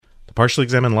Partially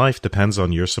Examined Life depends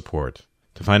on your support.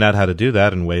 To find out how to do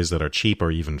that in ways that are cheap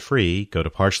or even free, go to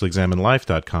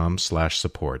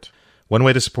partiallyexaminedlife.com/support. One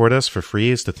way to support us for free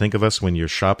is to think of us when you're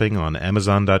shopping on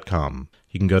Amazon.com.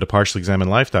 You can go to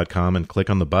partiallyexaminedlife.com and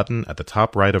click on the button at the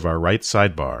top right of our right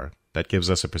sidebar. That gives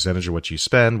us a percentage of what you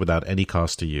spend without any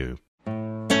cost to you.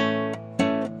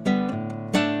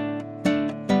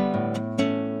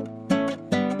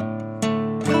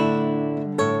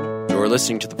 You're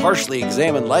listening to the Partially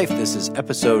Examined Life. This is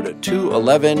episode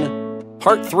 211,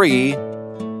 part 3.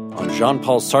 On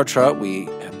Jean-Paul Sartre, we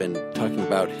have been talking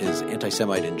about his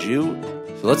anti-Semite and Jew.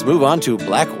 So let's move on to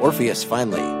Black Orpheus,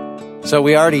 finally. So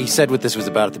we already said what this was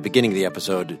about at the beginning of the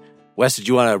episode. Wes, did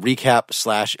you want to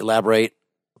recap / elaborate?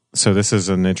 So this is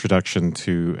an introduction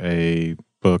to a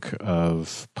book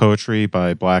of poetry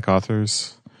by Black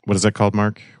authors. What is that called,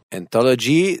 Mark?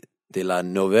 Anthologie de la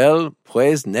nouvelle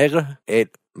poésie nègre et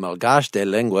malgache de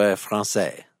langue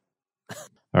française.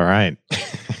 All right.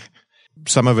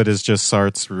 Some of it is just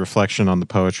Sartre's reflection on the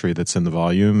poetry that's in the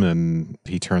volume, and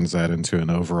he turns that into an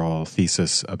overall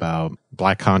thesis about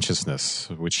Black consciousness,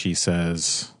 which he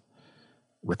says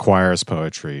requires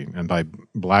poetry. And by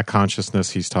Black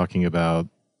consciousness, he's talking about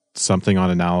something on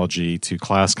analogy to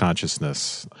class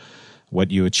consciousness, what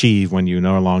you achieve when you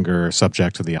no longer are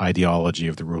subject to the ideology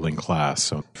of the ruling class.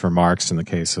 So for Marx, in the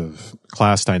case of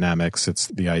class dynamics, it's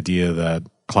the idea that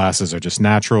classes are just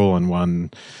natural and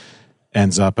one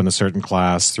ends up in a certain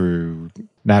class through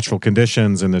natural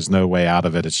conditions and there's no way out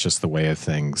of it. It's just the way of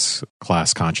things.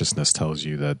 Class consciousness tells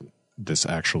you that this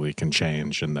actually can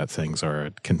change and that things are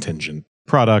a contingent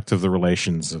product of the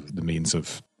relations of the means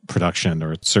of production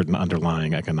or certain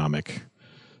underlying economic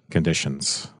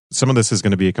conditions. Some of this is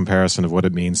going to be a comparison of what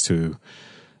it means to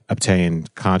obtain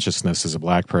consciousness as a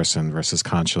Black person versus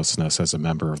consciousness as a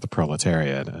member of the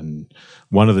proletariat. And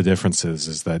one of the differences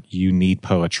is that you need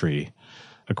poetry,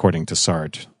 according to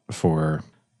Sartre, for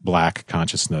Black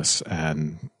consciousness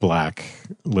and Black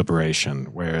liberation,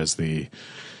 whereas the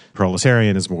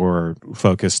proletarian is more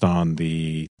focused on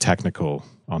the technical,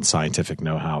 on scientific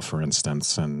know-how, for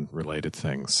instance, and related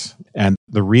things. And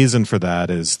the reason for that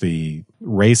is the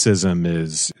racism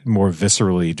is more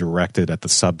viscerally directed at the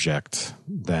subject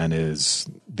than is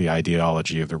the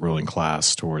ideology of the ruling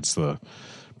class towards the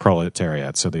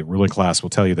proletariat. So the ruling class will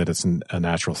tell you that it's a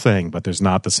natural thing, but there's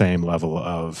not the same level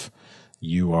of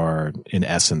you are, in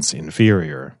essence,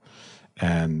 inferior.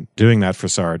 And doing that for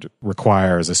Sartre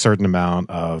requires a certain amount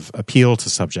of appeal to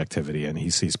subjectivity, and he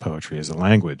sees poetry as a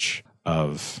language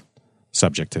of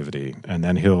subjectivity. And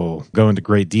then he'll go into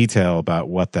great detail about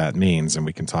what that means, and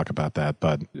we can talk about that.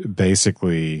 But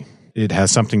basically, it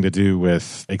has something to do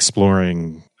with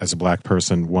exploring, as a Black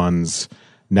person, one's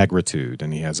negritude.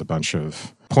 And he has a bunch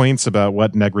of points about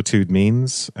what negritude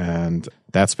means, and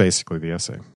that's basically the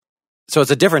essay. So it's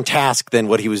a different task than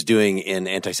what he was doing in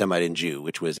Anti-Semite and Jew,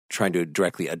 which was trying to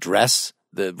directly address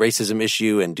the racism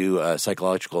issue and do a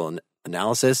psychological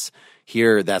analysis.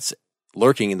 Here, that's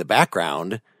lurking in the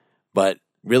background, but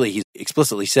really he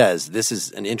explicitly says this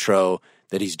is an intro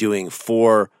that he's doing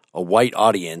for a white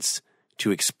audience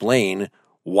to explain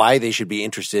why they should be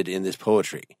interested in this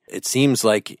poetry. It seems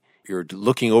like you're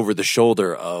looking over the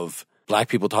shoulder of Black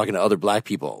people talking to other Black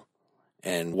people.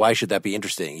 And why should that be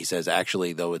interesting? He says,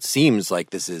 actually, though it seems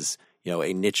like this is,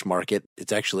 a niche market,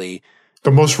 it's actually the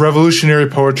most revolutionary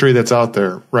poetry that's out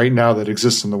there right now that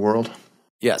exists in the world.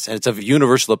 Yes, and it's of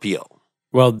universal appeal.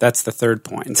 Well, that's the third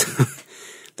point.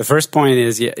 The first point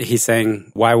is he's saying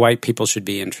why white people should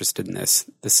be interested in this.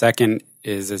 The second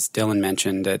is, as Dylan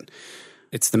mentioned, that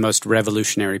it's the most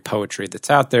revolutionary poetry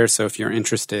that's out there. So if you're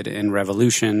interested in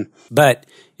revolution, but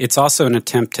it's also an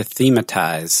attempt to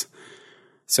thematize.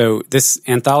 So this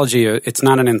anthology, it's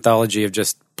not an anthology of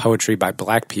just poetry by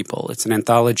Black people. It's an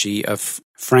anthology of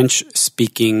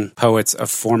French-speaking poets of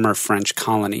former French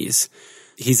colonies.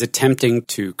 He's attempting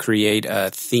to create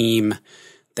a theme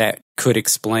that could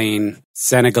explain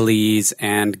Senegalese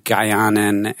and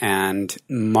Guyanan and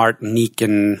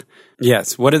Martinican.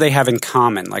 Yes, what do they have in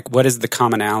common? Like, what is the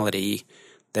commonality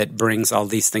that brings all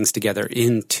these things together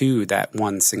into that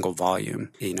one single volume?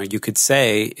 You could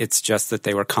say it's just that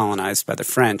they were colonized by the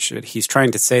French. He's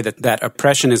trying to say that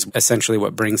oppression is essentially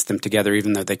what brings them together,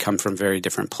 even though they come from very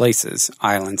different places,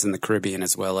 islands in the Caribbean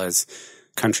as well as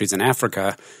countries in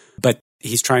Africa. But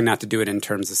he's trying not to do it in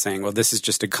terms of saying, well, this is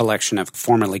just a collection of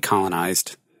formerly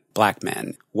colonized Black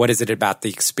men. What is it about the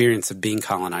experience of being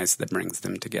colonized that brings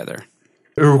them together?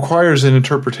 It requires an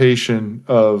interpretation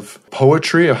of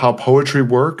poetry, of how poetry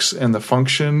works and the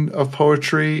function of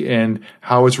poetry and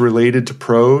how it's related to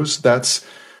prose. That's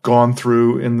gone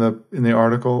through in the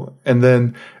article. And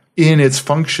then in its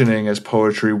functioning as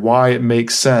poetry, why it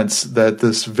makes sense that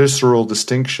this visceral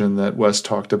distinction that Wes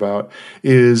talked about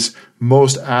is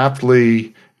most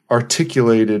aptly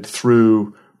articulated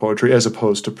through poetry as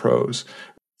opposed to prose.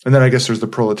 And then I guess there's the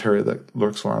proletariat that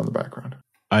lurks around in the background.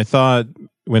 I thought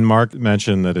when Mark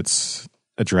mentioned that it's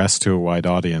addressed to a wide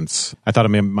audience, I thought it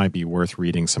might be worth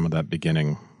reading some of that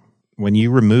beginning. When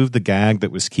you removed the gag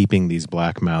that was keeping these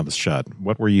black mouths shut,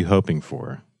 what were you hoping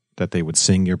for? That they would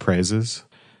sing your praises?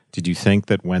 Did you think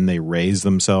that when they raised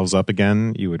themselves up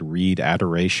again, you would read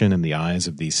adoration in the eyes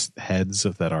of these heads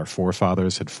that our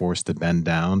forefathers had forced to bend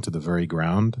down to the very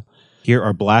ground? Here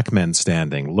are black men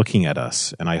standing, looking at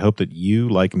us, and I hope that you,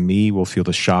 like me, will feel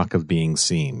the shock of being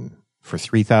seen. For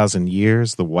 3,000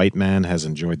 years, the white man has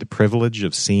enjoyed the privilege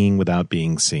of seeing without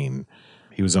being seen.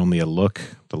 He was only a look.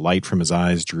 The light from his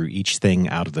eyes drew each thing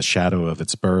out of the shadow of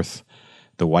its birth.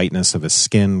 The whiteness of his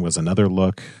skin was another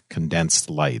look, condensed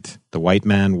light. The white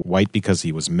man, white because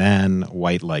he was man,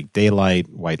 white like daylight,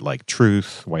 white like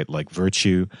truth, white like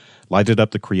virtue, lighted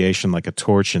up the creation like a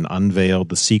torch and unveiled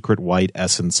the secret white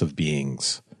essence of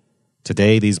beings.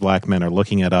 Today, these black men are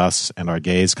looking at us, and our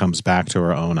gaze comes back to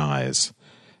our own eyes.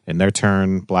 In their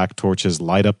turn, black torches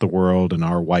light up the world, and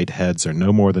our white heads are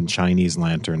no more than Chinese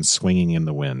lanterns swinging in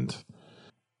the wind.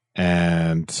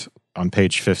 And on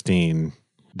page 15,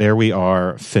 there we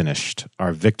are, finished.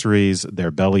 Our victories,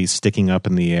 their bellies sticking up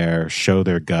in the air, show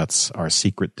their guts, our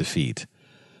secret defeat.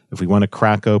 If we want to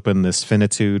crack open this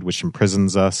finitude which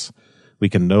imprisons us, we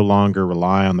can no longer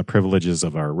rely on the privileges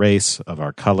of our race, of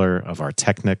our color, of our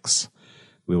techniques.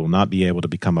 We will not be able to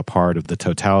become a part of the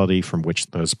totality from which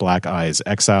those black eyes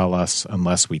exile us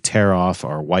unless we tear off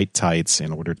our white tights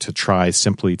in order to try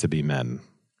simply to be men.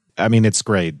 I mean, it's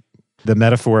great. The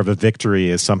metaphor of a victory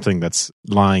is something that's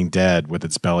lying dead with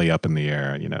its belly up in the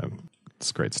air. You know,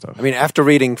 it's great stuff. I mean, after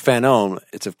reading Fanon,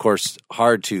 it's of course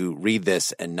hard to read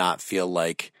this and not feel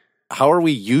like, how are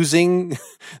we using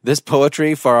this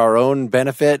poetry for our own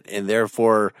benefit and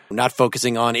therefore not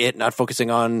focusing on it, not focusing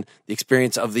on the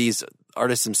experience of these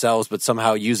artists themselves, but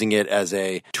somehow using it as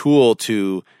a tool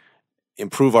to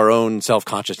improve our own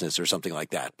self-consciousness or something like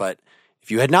that. But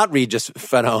if you had not read just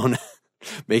Fanon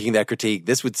making that critique,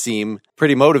 this would seem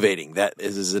pretty motivating. That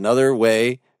is another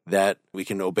way that we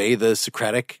can obey the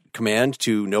Socratic command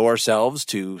to know ourselves,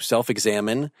 to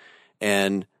self-examine.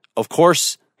 And of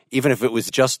course, even if it was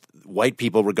just white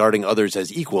people regarding others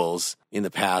as equals in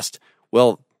the past,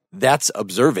 well, that's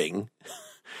observing,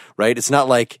 right? It's not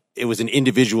like it was an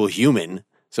individual human.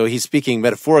 So he's speaking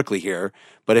metaphorically here.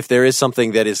 But if there is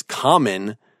something that is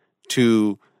common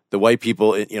to the white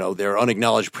people, you know, their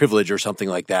unacknowledged privilege or something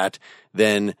like that,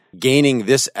 then gaining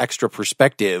this extra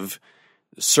perspective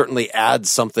certainly adds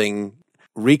something,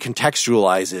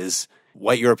 recontextualizes.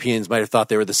 White Europeans might have thought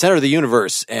they were the center of the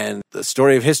universe, and the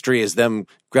story of history is them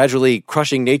gradually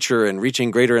crushing nature and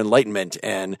reaching greater enlightenment,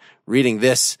 and reading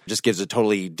this just gives a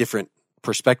totally different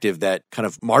perspective that kind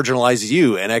of marginalizes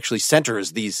you and actually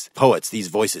centers these poets, these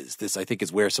voices. This, I think,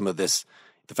 is where some of this,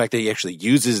 the fact that he actually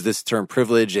uses this term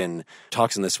privilege and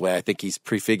talks in this way, I think he's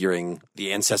prefiguring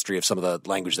the ancestry of some of the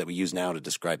language that we use now to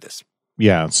describe this.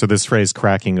 Yeah, so this phrase,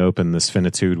 cracking open this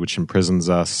finitude which imprisons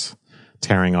us,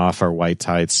 tearing off our white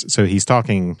tights. So he's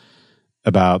talking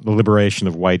about the liberation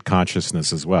of white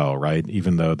consciousness as well, right?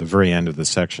 Even though at the very end of the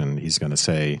section, he's going to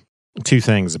say two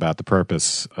things about the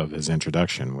purpose of his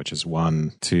introduction, which is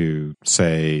one, to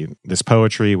say this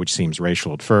poetry, which seems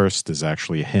racial at first, is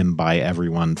actually a hymn by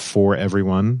everyone for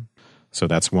everyone. So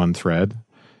that's one thread.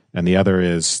 And the other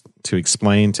is to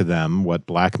explain to them what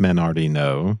black men already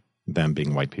know, them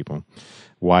being white people,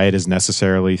 why it is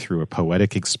necessarily through a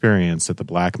poetic experience that the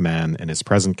black man in his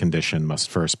present condition must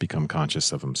first become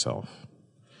conscious of himself.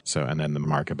 So, and then the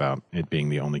remark about it being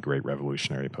the only great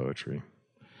revolutionary poetry.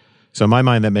 So in my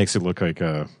mind, that makes it look like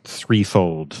a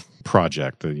threefold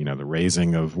project, the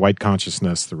raising of white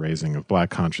consciousness, the raising of black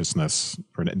consciousness,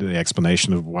 or the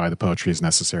explanation of why the poetry is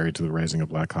necessary to the raising of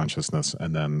black consciousness,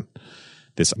 and then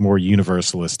this more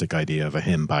universalistic idea of a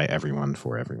hymn by everyone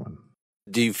for everyone.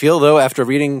 Do you feel, though, after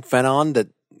reading Fanon, that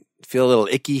feel a little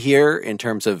icky here in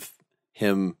terms of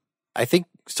him? I think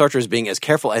Sartre is being as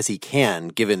careful as he can,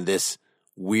 given this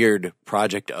weird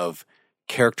project of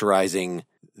characterizing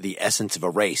the essence of a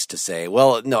race, to say,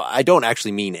 well, no, I don't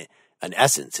actually mean an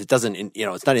essence. It doesn't,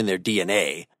 it's not in their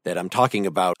DNA, that I'm talking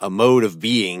about a mode of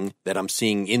being that I'm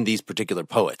seeing in these particular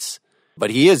poets.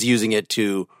 But he is using it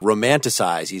to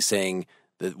romanticize. He's saying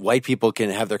that white people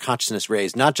can have their consciousness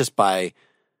raised not just by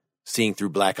seeing through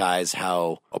black eyes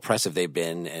how oppressive they've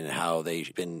been and how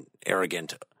they've been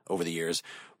arrogant over the years,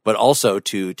 but also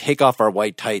to take off our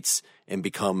white tights and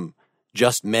become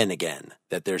just men again,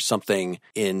 that there's something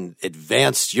in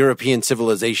advanced European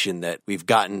civilization that we've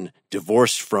gotten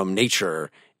divorced from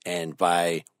nature. And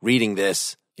by reading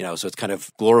this, so it's kind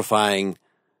of glorifying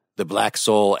the black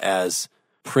soul as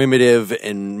primitive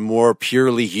and more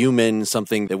purely human,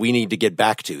 something that we need to get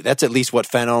back to. That's at least what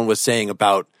Fanon was saying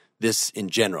about this in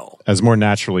general. As more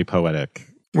naturally poetic.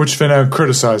 Which Fanon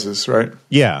criticizes, right?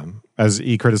 Yeah. As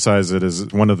he criticized it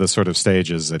as one of the sort of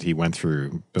stages that he went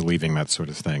through believing that sort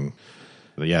of thing.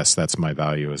 Yes, that's my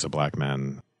value as a black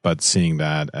man. But seeing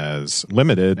that as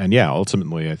limited, and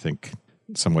ultimately I think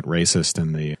somewhat racist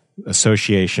in the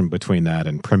association between that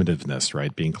and primitiveness,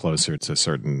 right? Being closer to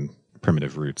certain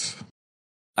primitive roots.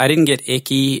 I didn't get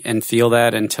icky and feel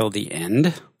that until the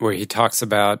end, where he talks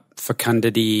about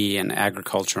fecundity and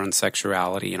agriculture and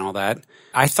sexuality and all that.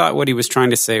 I thought what he was trying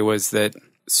to say was that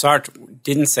Sartre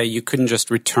didn't say you couldn't just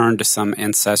return to some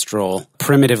ancestral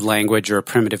primitive language or a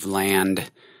primitive land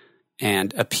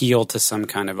and appeal to some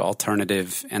kind of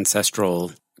alternative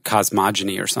ancestral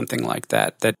cosmogony or something like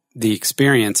that. That the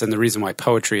experience and the reason why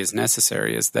poetry is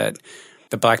necessary is that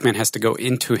the black man has to go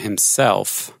into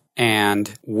himself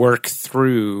and work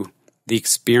through the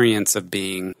experience of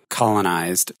being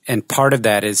colonized. And part of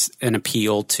that is an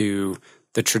appeal to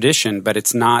the tradition, but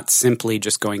it's not simply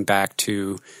just going back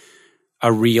to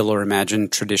a real or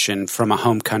imagined tradition from a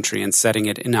home country and setting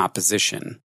it in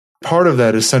opposition. Part of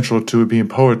that is central to it being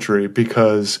poetry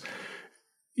because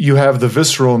you have the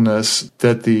visceralness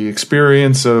that the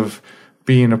experience of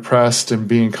being oppressed and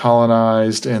being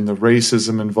colonized and the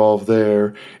racism involved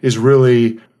there is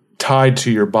really tied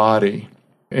to your body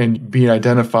and being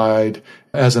identified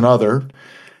as an other.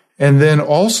 And then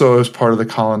also as part of the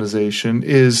colonization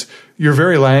is your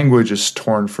very language is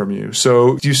torn from you.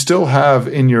 So you still have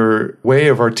in your way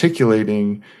of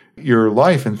articulating your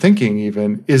life and thinking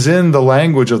even is in the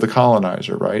language of the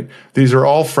colonizer, right? These are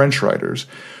all French writers.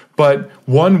 But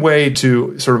one way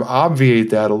to sort of obviate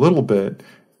that a little bit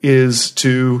is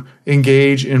to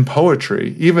engage in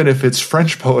poetry, even if it's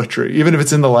French poetry, even if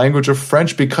it's in the language of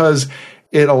French, because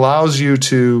it allows you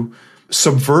to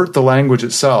subvert the language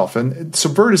itself. And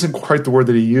subvert isn't quite the word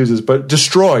that he uses, but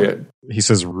destroy it. He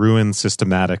says ruin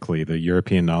systematically the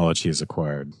European knowledge he has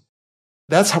acquired.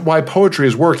 That's why poetry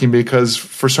is working, because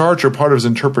for Sartre, part of his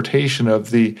interpretation of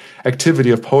the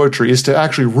activity of poetry is to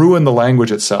actually ruin the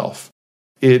language itself.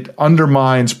 It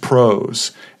undermines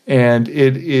prose. And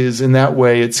it is, in that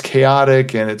way, it's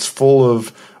chaotic and it's full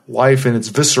of life and it's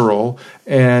visceral.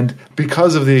 And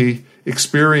because of the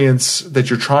experience that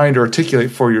you're trying to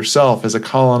articulate for yourself as a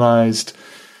colonized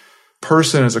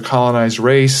person, as a colonized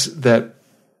race, that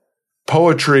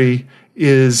poetry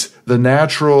is the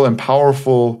natural and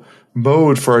powerful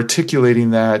mode for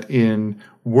articulating that in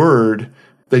word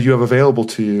that you have available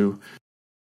to you.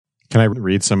 Can I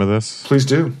read some of this? Please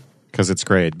do. Because it's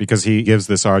great. Because he gives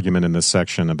this argument in this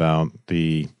section about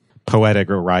the poetic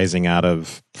arising out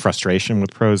of frustration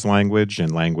with prose language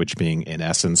and language being in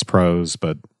essence prose,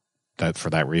 but that for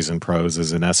that reason prose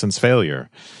is in essence failure.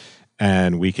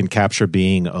 And we can capture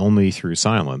being only through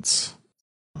silence.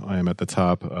 I am at the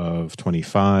top of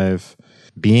 25.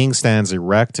 Being stands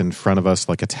erect in front of us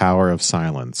like a tower of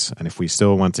silence, and if we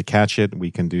still want to catch it,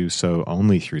 we can do so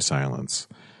only through silence.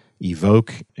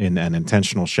 Evoke in an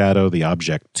intentional shadow the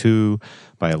object too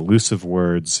by elusive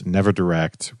words, never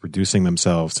direct, reducing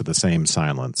themselves to the same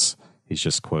silence. He's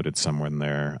just quoted somewhere in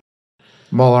there.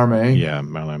 Mallarmé. Yeah,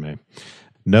 Mallarmé.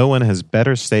 No one has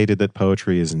better stated that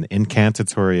poetry is an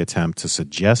incantatory attempt to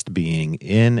suggest being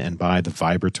in and by the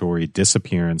vibratory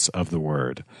disappearance of the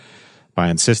word. By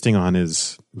insisting on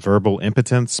his verbal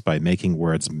impotence, by making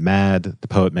words mad, the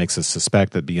poet makes us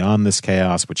suspect that beyond this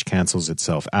chaos which cancels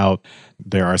itself out,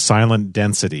 there are silent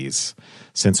densities.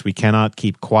 Since we cannot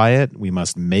keep quiet, we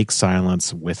must make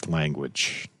silence with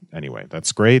language. Anyway,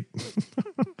 that's great.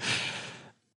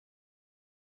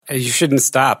 You shouldn't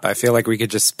stop. I feel like we could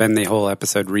just spend the whole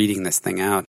episode reading this thing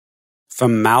out.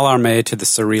 From Mallarmé to the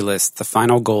Surrealists, the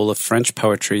final goal of French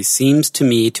poetry seems to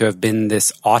me to have been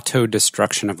this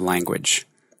auto-destruction of language.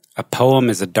 A poem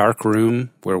is a dark room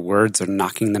where words are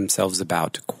knocking themselves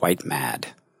about quite mad.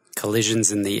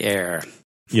 Collisions in the air.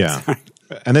 Yeah.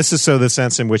 And this is so the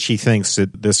sense in which he thinks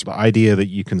that this idea that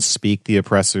you can speak the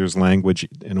oppressor's language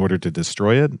in order to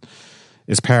destroy it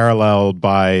is paralleled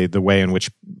by the way in which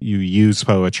you use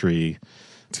poetry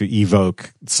to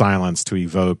evoke silence, to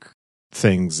evoke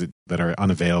things that are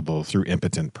unavailable through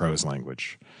impotent prose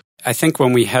language. I think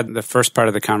when we had the first part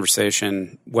of the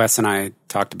conversation, Wes and I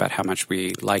talked about how much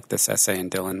we liked this essay,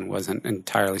 and Dylan wasn't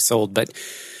entirely sold. But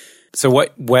so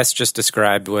what Wes just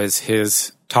described was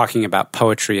his talking about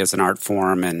poetry as an art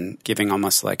form and giving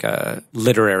almost like a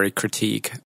literary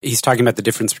critique He's talking about the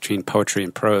difference between poetry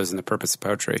and prose and the purpose of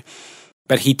poetry.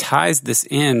 But he ties this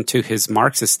in to his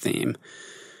Marxist theme,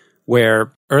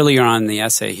 where earlier on in the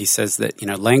essay he says that,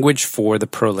 language for the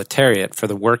proletariat, for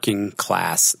the working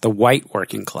class, the white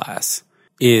working class,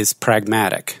 is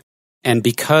pragmatic. And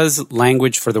because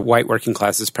language for the white working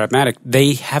class is pragmatic,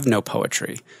 they have no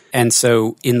poetry. And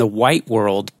so in the white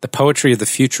world, the poetry of the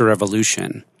future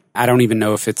revolution, I don't even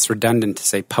know if it's redundant to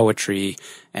say poetry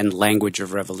and language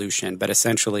of revolution, but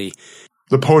essentially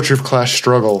the poetry of class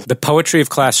struggle. The poetry of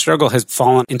class struggle has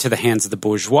fallen into the hands of the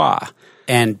bourgeois.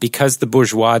 And because the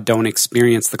bourgeois don't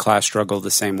experience the class struggle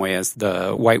the same way as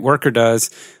the white worker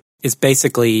does, it's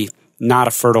basically not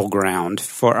a fertile ground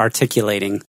for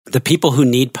articulating. The people who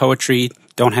need poetry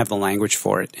don't have the language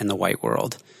for it in the white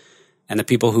world. And the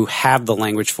people who have the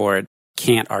language for it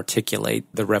can't articulate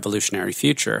the revolutionary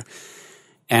future.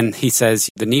 And he says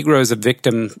the Negro is a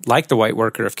victim, like the white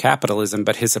worker, of capitalism,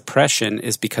 but his oppression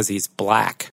is because he's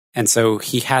black. And so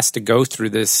he has to go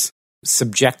through this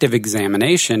subjective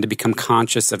examination to become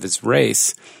conscious of his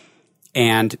race.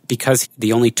 And because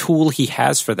the only tool he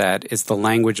has for that is the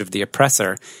language of the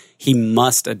oppressor, he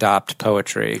must adopt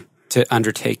poetry to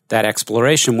undertake that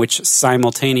exploration, which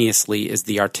simultaneously is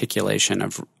the articulation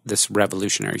of this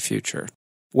revolutionary future.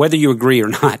 Whether you agree or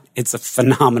not, it's a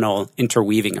phenomenal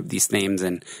interweaving of these themes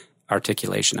and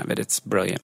articulation of it. It's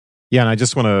brilliant. Yeah, and I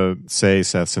just want to say,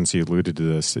 Seth, since you alluded to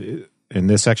this, in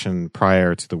this section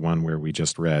prior to the one where we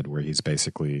just read, where he's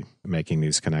basically making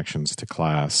these connections to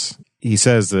class, he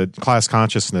says that class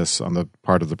consciousness on the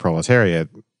part of the proletariat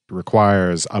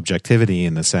requires objectivity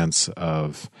in the sense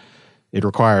of it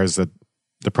requires that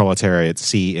the proletariat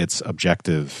see its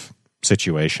objective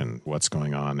situation, what's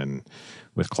going on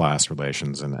with class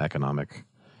relations and economic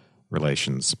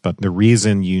relations. But the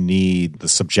reason you need the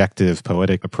subjective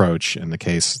poetic approach in the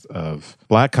case of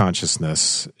Black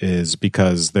consciousness is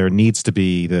because there needs to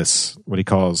be this, what he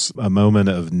calls a moment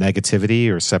of negativity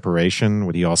or separation,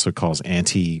 what he also calls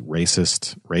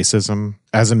anti-racist racism,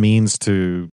 as a means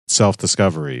to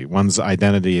self-discovery. One's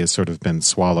identity has sort of been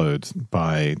swallowed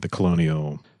by the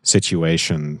colonial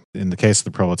situation. In the case of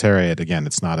the proletariat, again,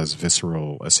 it's not as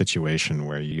visceral a situation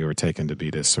where you are taken to be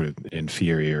this sort of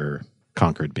inferior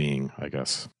conquered being, I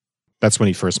guess. That's when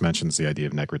he first mentions the idea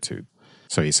of negritude.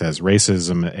 So he says,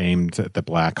 racism aimed at the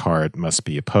black heart must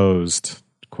be opposed,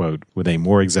 quote, with a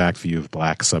more exact view of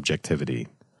black subjectivity.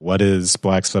 What is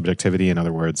black subjectivity? In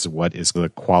other words, what is the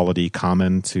quality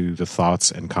common to the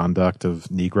thoughts and conduct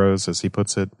of Negroes, as he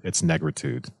puts it? It's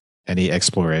negritude. Any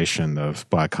exploration of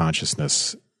black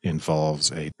consciousness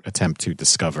involves an attempt to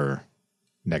discover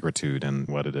negritude and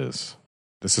what it is.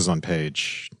 This is on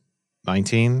page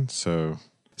 19. So,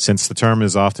 since the term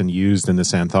is often used in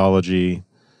this anthology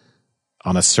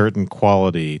on a certain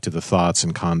quality to the thoughts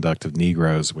and conduct of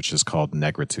Negroes, which is called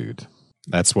negritude.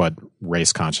 That's what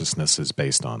race consciousness is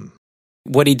based on.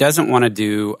 What he doesn't want to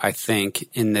do, I think,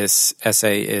 in this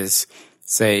essay is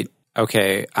say,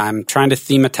 okay, I'm trying to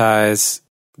thematize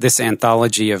this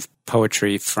anthology of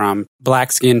poetry from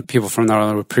black-skinned people from the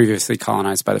world who were previously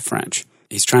colonized by the French.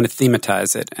 He's trying to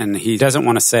thematize it, and he doesn't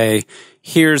want to say,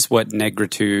 here's what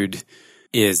negritude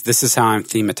is. This is how I'm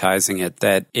thematizing it,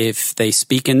 that if they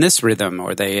speak in this rhythm,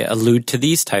 or they allude to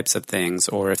these types of things,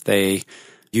 or if they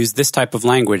use this type of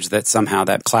language, that somehow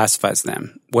that classifies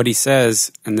them. What he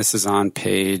says, and this is on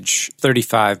page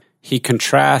 35, he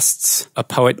contrasts a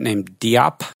poet named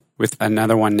Diop with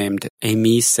another one named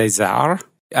Aimé Césaire.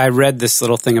 I read this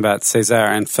little thing about Césaire,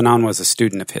 and Fanon was a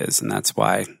student of his, and that's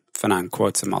why Fanon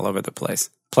quotes him all over the place.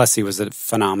 Plus, he was a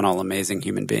phenomenal, amazing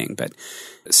human being. But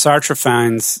Sartre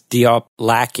finds Diop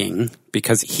lacking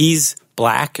because he's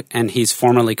black and he's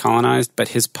formerly colonized, but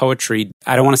his poetry,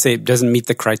 I don't want to say it doesn't meet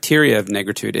the criteria of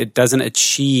negritude. It doesn't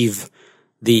achieve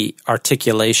the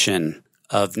articulation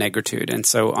of negritude. And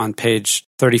so on page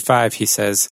 35, he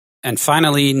says, and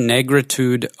finally,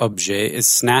 negritude objet is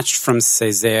snatched from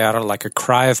Césaire like a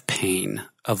cry of pain,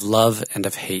 of love and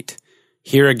of hate.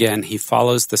 Here again, he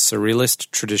follows the surrealist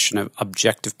tradition of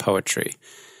objective poetry.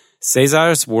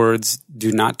 Césaire's words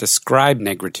do not describe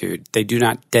negritude. They do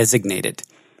not designate it.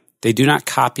 They do not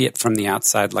copy it from the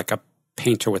outside like a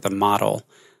painter with a model.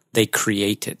 They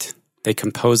create it. They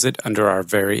compose it under our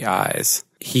very eyes.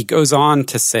 He goes on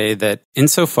to say that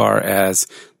insofar as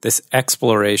this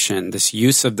exploration, this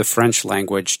use of the French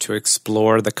language to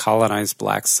explore the colonized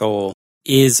black soul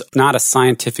is not a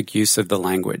scientific use of the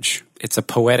language. It's a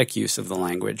poetic use of the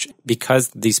language. Because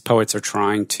these poets are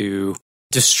trying to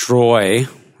destroy,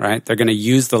 right? They're going to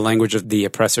use the language of the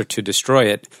oppressor to destroy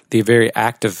it. The very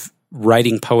act of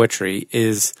writing poetry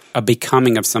is a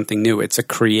becoming of something new. It's a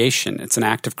creation. It's an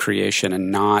act of creation and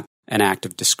not an act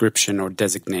of description or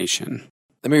designation.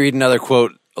 Let me read another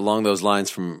quote along those lines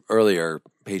from earlier,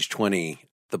 page 20.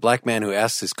 The black man who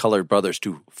asks his colored brothers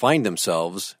to find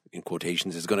themselves, in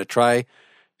quotations, is going to try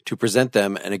to present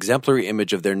them an exemplary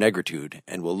image of their negritude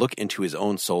and will look into his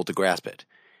own soul to grasp it.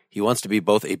 He wants to be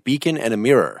both a beacon and a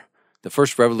mirror. The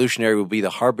first revolutionary will be the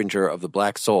harbinger of the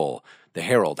black soul, the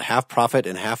herald, half prophet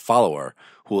and half follower,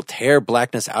 who will tear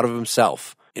blackness out of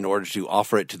himself in order to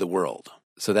offer it to the world.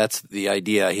 So that's the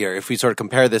idea here. If we sort of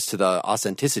compare this to the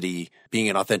authenticity, being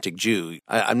an authentic Jew,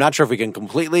 I'm not sure if we can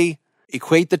completely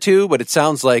equate the two, but it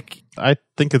sounds like... I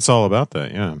think it's all about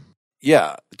that, yeah.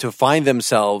 Yeah, to find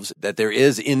themselves, that there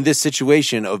is in this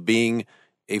situation of being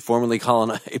a formerly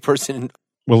colonized, a person...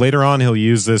 Well, later on, he'll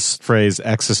use this phrase,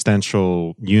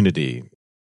 existential unity.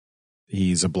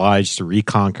 He's obliged to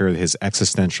reconquer his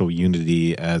existential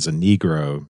unity as a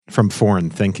Negro from foreign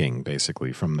thinking,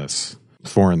 basically, from this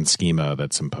foreign schema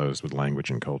that's imposed with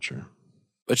language and culture.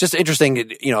 It's just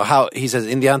interesting, how he says,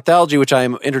 in the anthology which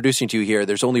I'm introducing to you here,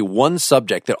 there's only one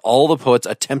subject that all the poets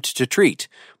attempt to treat,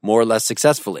 more or less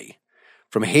successfully.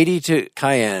 From Haiti to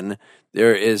Cayenne,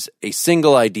 there is a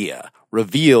single idea: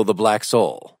 reveal the black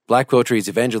soul. Black poetry is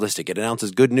evangelistic. It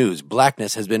announces good news.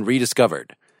 Blackness has been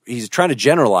rediscovered. He's trying to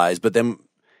generalize, but then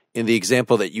in the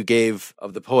example that you gave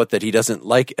of the poet that he doesn't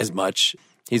like as much,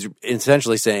 he's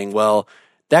essentially saying, well,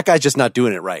 that guy's just not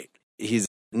doing it right. He's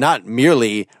not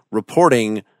merely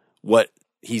reporting what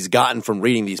he's gotten from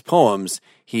reading these poems.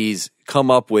 He's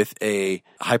come up with a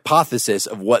hypothesis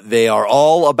of what they are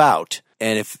all about.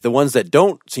 And if the ones that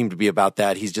don't seem to be about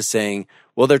that, he's just saying,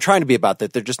 well, they're trying to be about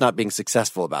that. They're just not being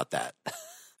successful about that.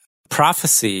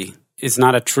 Prophecy is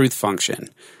not a truth function.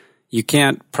 You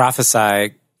can't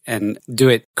prophesy and do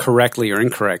it correctly or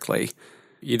incorrectly.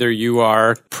 Either you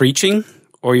are preaching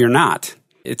or you're not.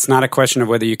 It's not a question of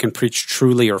whether you can preach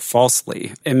truly or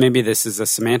falsely. And maybe this is a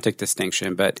semantic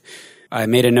distinction, but I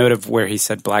made a note of where he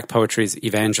said black poetry is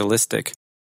evangelistic.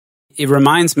 It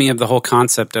reminds me of the whole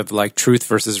concept of like truth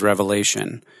versus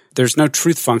revelation. There's no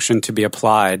truth function to be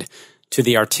applied to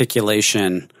the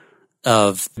articulation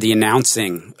of the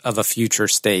announcing of a future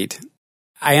state.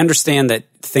 I understand that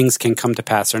things can come to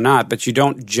pass or not, but you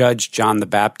don't judge John the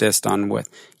Baptist on what,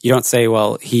 you don't say,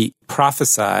 well, he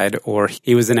prophesied or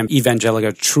he was an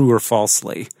evangelical, true or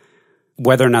falsely.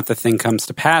 Whether or not the thing comes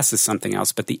to pass is something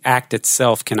else, but the act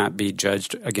itself cannot be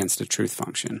judged against a truth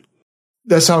function.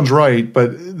 That sounds right,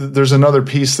 but there's another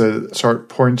piece that Sartre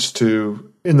points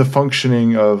to in the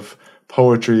functioning of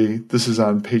poetry. This is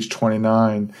on page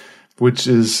 29, which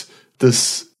is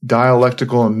this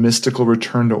dialectical and mystical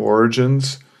return to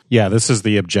origins. Yeah, this is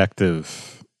the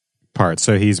objective part.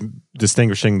 So he's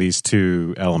distinguishing these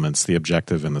two elements, the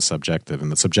objective and the subjective.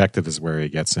 And the subjective is where he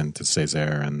gets into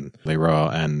Césaire and Leroy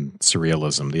and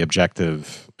surrealism. The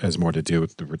objective has more to do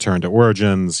with the return to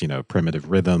origins, primitive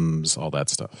rhythms, all that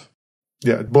stuff.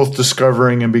 Yeah, both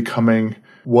discovering and becoming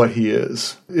what he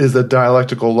is the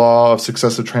dialectical law of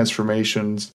successive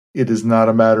transformations. It is not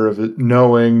a matter of it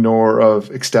knowing nor of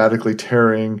ecstatically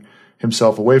tearing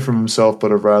himself away from himself,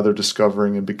 but of rather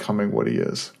discovering and becoming what he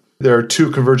is. There are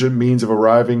two convergent means of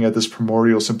arriving at this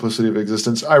primordial simplicity of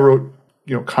existence. I wrote,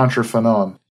 contra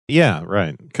phenon. Yeah,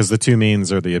 right. Because the two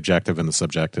means are the objective and the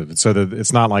subjective. So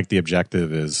it's not like the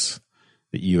objective is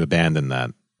that you abandon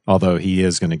that. Although he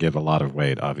is going to give a lot of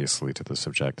weight, obviously, to the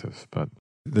subjective. But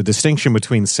the distinction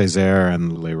between Césaire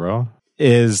and Leroy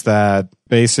is that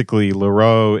basically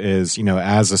Leroy is,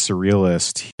 as a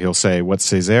surrealist, he'll say what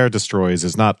Césaire destroys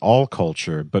is not all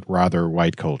culture, but rather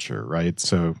white culture, right?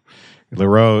 So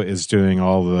Leroy is doing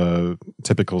all the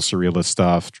typical surrealist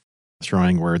stuff,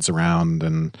 throwing words around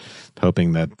and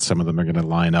hoping that some of them are going to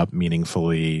line up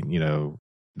meaningfully,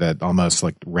 that almost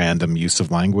like random use of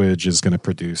language is going to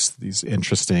produce these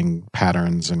interesting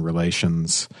patterns and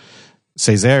relations.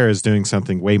 Césaire is doing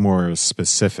something way more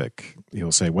specific.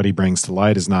 He'll say what he brings to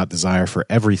light is not desire for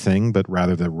everything, but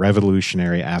rather the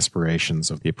revolutionary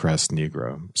aspirations of the oppressed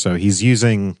Negro. So he's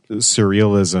using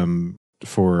surrealism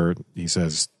for, he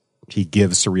says, he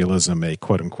gives surrealism a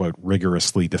quote-unquote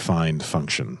rigorously defined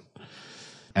function.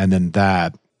 And then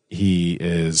that he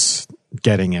is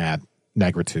getting at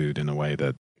negritude in a way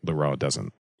that Leroy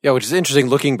doesn't. Yeah, which is interesting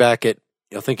looking back at,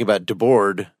 thinking about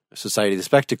Debord, Society of the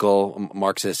Spectacle, a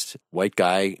Marxist white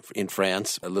guy in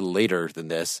France, a little later than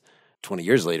this, 20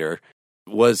 years later,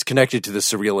 was connected to the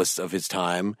surrealists of his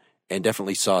time and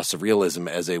definitely saw surrealism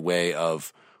as a way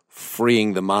of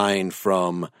freeing the mind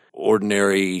from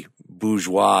ordinary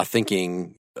bourgeois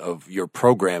thinking of your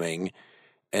programming.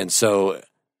 And so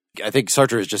I think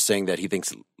Sartre is just saying that he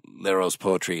thinks Leroy's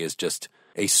poetry is just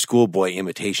a schoolboy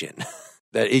imitation.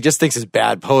 that he just thinks is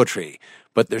bad poetry.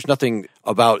 But there's nothing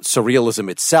about surrealism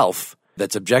itself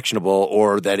that's objectionable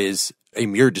or that is a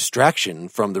mere distraction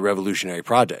from the revolutionary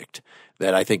project.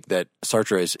 That I think that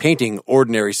Sartre is painting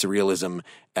ordinary surrealism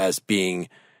as being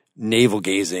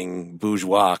navel-gazing,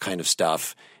 bourgeois kind of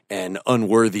stuff and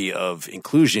unworthy of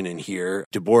inclusion in here.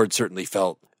 Debord certainly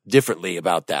felt differently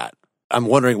about that. I'm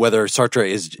wondering whether Sartre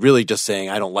is really just saying,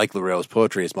 I don't like Leroux's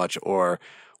poetry as much, or,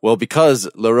 well, because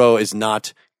Leroux is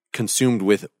not consumed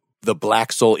with the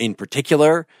black soul in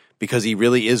particular, because he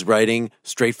really is writing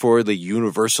straightforwardly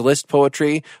universalist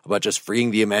poetry about just freeing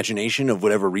the imagination of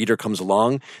whatever reader comes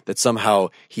along, that somehow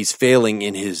he's failing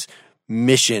in his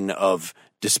mission of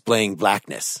displaying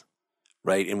blackness,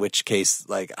 right? In which case,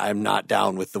 like, I'm not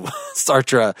down with the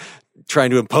Sartre trying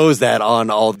to impose that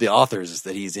on all the authors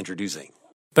that he's introducing.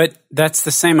 But that's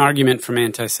the same argument from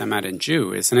Anti-Semite and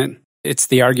Jew, isn't it? It's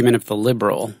the argument of the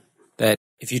liberal, that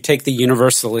if you take the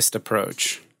universalist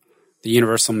approach, the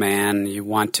universal man, you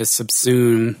want to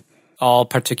subsume all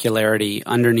particularity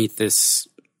underneath this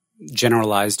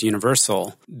generalized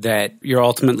universal, that you're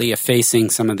ultimately effacing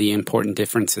some of the important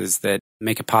differences that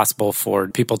make it possible for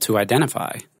people to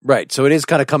identify. Right. So it is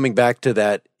kind of coming back to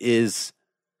that is,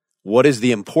 what is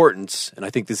the importance? And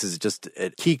I think this is just a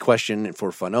key question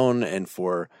for Fanon and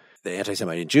for the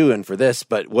Anti-Semite Jew and for this,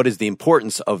 but what is the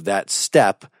importance of that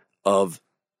step of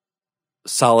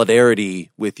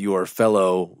solidarity with your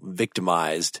fellow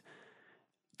victimized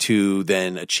to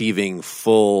then achieving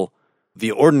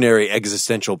the ordinary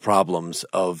existential problems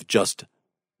of just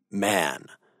man?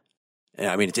 And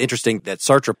I mean, it's interesting that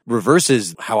Sartre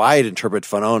reverses how I'd interpret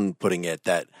Fanon putting it,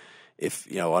 that if,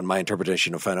 on my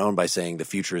interpretation of Fanon by saying the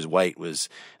future is white, was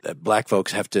that black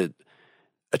folks have to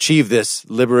achieve this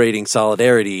liberating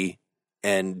solidarity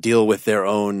and deal with their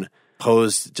own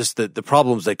just the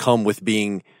problems that come with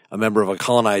being a member of a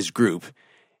colonized group.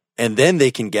 And then they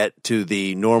can get to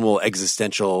the normal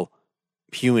existential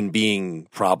human being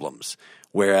problems.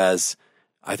 Whereas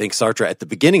I think Sartre at the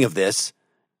beginning of this,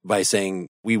 by saying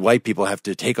we white people have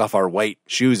to take off our white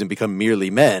shoes and become merely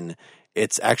men,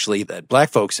 it's actually that black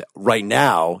folks right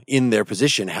now in their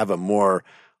position have a more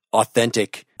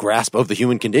authentic grasp of the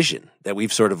human condition, that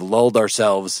we've sort of lulled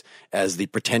ourselves as the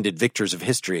pretended victors of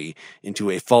history into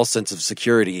a false sense of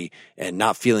security and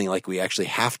not feeling like we actually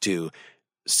have to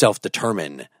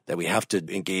self-determine, that we have to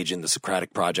engage in the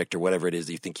Socratic project or whatever it is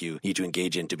that you think you need to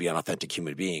engage in to be an authentic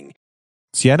human being.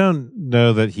 See, I don't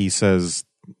know that he says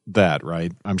that,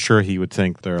 right? I'm sure he would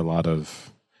think there are a lot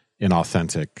of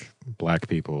inauthentic black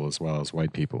people as well as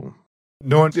white people.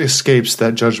 No one escapes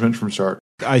that judgment from Sartre.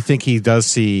 I think he does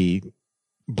see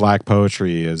black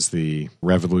poetry as the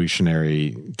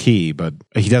revolutionary key, but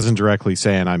he doesn't directly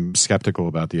say, and I'm skeptical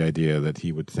about the idea that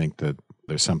he would think that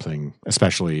there's something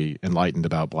especially enlightened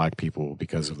about black people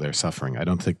because of their suffering. I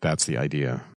don't think that's the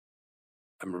idea.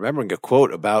 I'm remembering a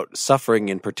quote about suffering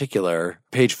in particular,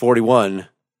 page 41,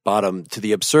 bottom, to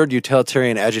the absurd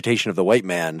utilitarian agitation of the white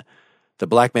man, the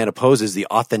black man opposes the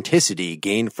authenticity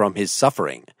gained from his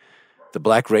suffering. The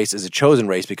black race is a chosen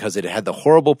race because it had the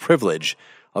horrible privilege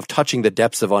of touching the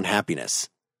depths of unhappiness.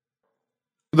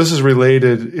 This is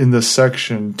related in this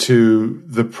section to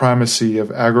the primacy of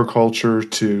agriculture,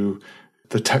 to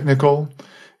the technical.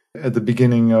 At the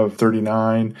beginning of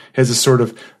 39, has a sort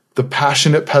of the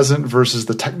passionate peasant versus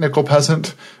the technical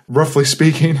peasant, roughly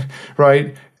speaking,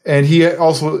 right? And he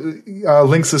also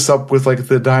links this up with like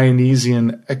the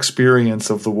Dionysian experience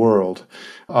of the world,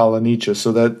 a la Nietzsche.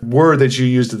 So that word that you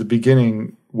used at the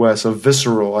beginning, Wes, of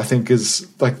visceral, I think is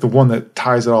like the one that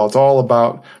ties it all. It's all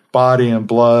about body and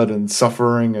blood and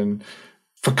suffering and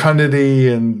fecundity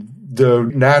and the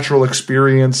natural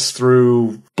experience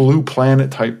through blue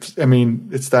planet types. I mean,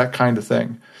 it's that kind of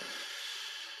thing.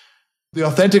 The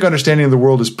authentic understanding of the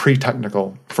world is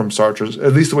pre-technical from Sartre's,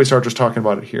 at least the way Sartre's talking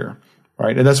about it here,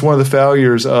 right? And that's one of the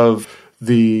failures of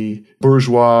the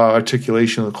bourgeois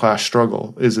articulation of the class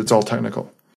struggle, is it's all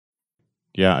technical.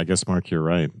 Yeah, I guess, Mark, you're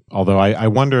right. Although I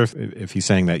wonder if he's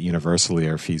saying that universally,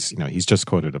 or if he's just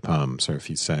quoted a poem, so if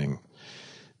he's saying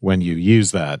when you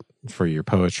use that for your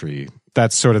poetry,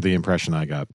 that's sort of the impression I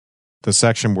got. The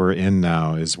section we're in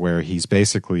now is where he's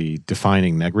basically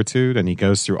defining negritude, and he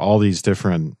goes through all these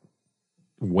different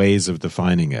ways of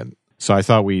defining it. So I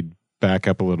thought we'd back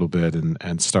up a little bit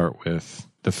and start with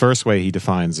the first way he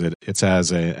defines it. It's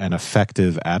as an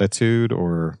affective attitude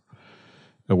or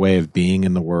a way of being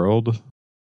in the world.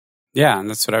 Yeah, and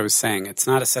that's what I was saying. It's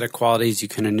not a set of qualities you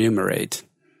can enumerate.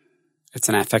 It's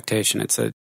an affectation. It's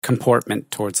a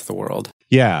comportment towards the world.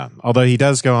 Yeah, although he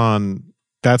does go on,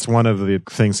 that's one of the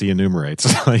things he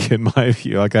enumerates, like in my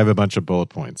view. Like I have a bunch of bullet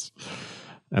points.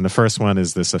 And the first one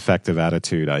is this affective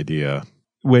attitude idea.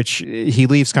 which he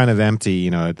leaves kind of empty.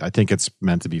 You know, I think it's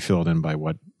meant to be filled in by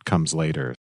what comes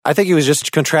later. I think he was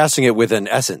just contrasting it with an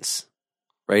essence,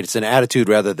 right? It's an attitude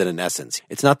rather than an essence.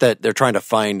 It's not that they're trying to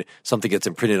find something that's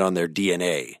imprinted on their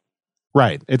DNA.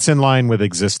 Right. It's in line with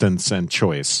existence and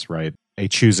choice, right? A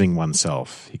choosing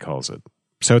oneself, he calls it.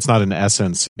 So it's not an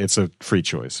essence, it's a free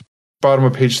choice. Bottom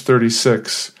of page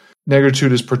 36.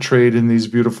 Negritude is portrayed in these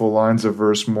beautiful lines of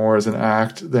verse more as an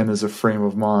act than as a frame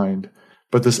of mind.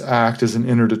 But this act is an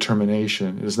inner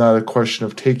determination. It is not a question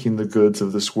of taking the goods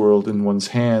of this world in one's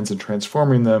hands and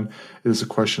transforming them. It is a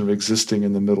question of existing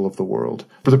in the middle of the world.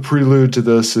 But the prelude to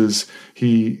this is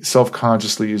he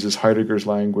self-consciously uses Heidegger's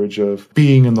language of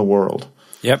being in the world.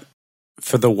 Yep.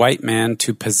 For the white man,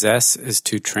 to possess is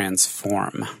to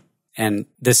transform. And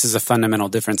this is a fundamental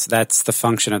difference. That's the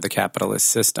function of the capitalist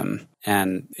system.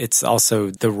 And it's also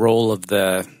the role of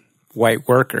the white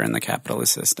worker in the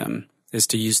capitalist system is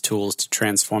to use tools to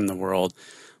transform the world,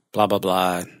 blah, blah,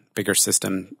 blah, bigger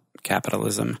system,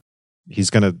 capitalism. He's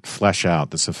going to flesh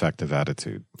out this effective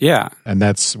attitude. Yeah. And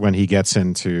that's when he gets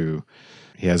into,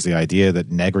 he has the idea that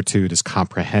negritude is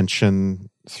comprehension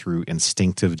through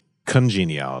instinctive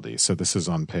congeniality. So this is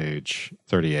on page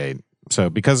 38.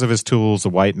 So because of his tools, the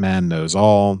white man knows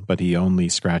all, but he only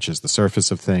scratches the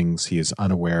surface of things. He is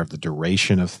unaware of the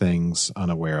duration of things,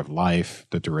 unaware of life.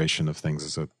 The duration of things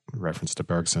is a reference to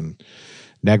Bergson.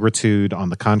 Negritude, on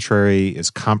the contrary, is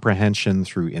comprehension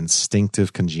through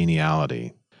instinctive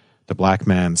congeniality. The black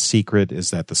man's secret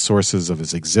is that the sources of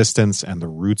his existence and the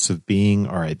roots of being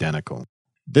are identical.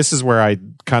 This is where I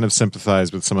kind of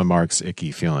sympathize with some of Mark's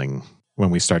icky feeling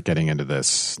when we start getting into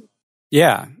this.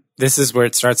 Yeah. This is where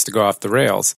it starts to go off the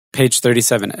rails. Page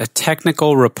 37. A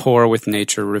technical rapport with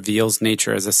nature reveals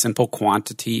nature as a simple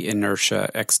quantity,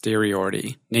 inertia,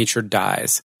 exteriority. Nature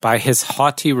dies. By his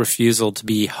haughty refusal to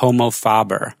be homo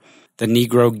faber, the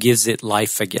Negro gives it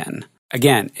life again.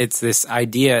 Again, it's this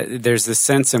idea, there's this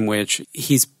sense in which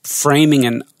he's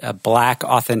framing a black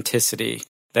authenticity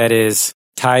that is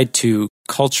tied to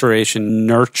culturation,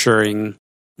 nurturing,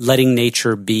 letting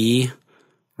nature be,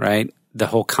 right? The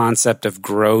whole concept of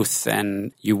growth,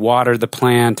 and you water the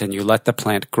plant and you let the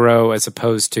plant grow as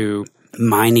opposed to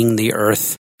mining the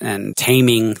earth and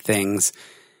taming things.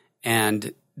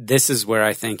 And this is where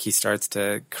I think he starts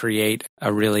to create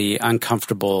a really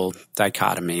uncomfortable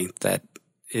dichotomy that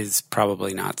is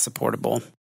probably not supportable.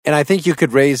 And I think you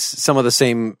could raise some of the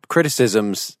same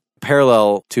criticisms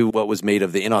parallel to what was made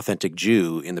of the inauthentic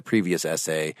Jew in the previous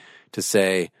essay, to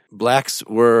say blacks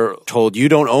were told, you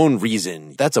don't own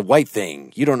reason. That's a white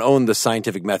thing. You don't own the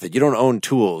scientific method. You don't own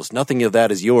tools. Nothing of that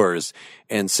is yours.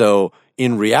 And so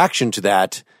in reaction to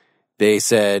that, they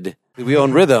said, we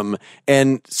own rhythm.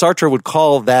 And Sartre would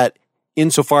call that,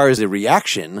 insofar as a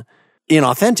reaction,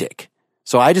 inauthentic.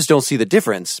 So I just don't see the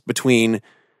difference between,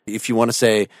 if you want to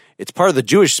say it's part of the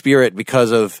Jewish spirit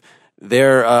because of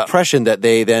their oppression that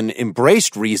they then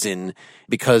embraced reason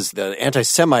because the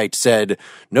anti-Semite said,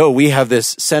 no, we have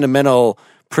this sentimental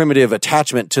primitive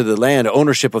attachment to the land,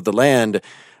 ownership of the land,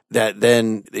 that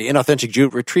then the inauthentic Jew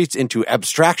retreats into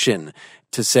abstraction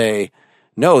to say,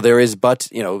 no, there is but,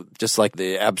 just like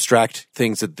the abstract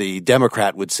things that the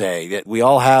Democrat would say, that we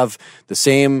all have the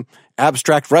same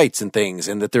abstract rights and things,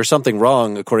 and that there's something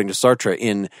wrong, according to Sartre,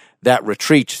 in that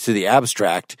retreat to the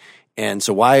abstract. And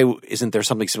so why isn't there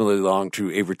something similarly wrong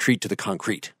to a retreat to the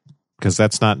concrete? Because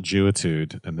that's not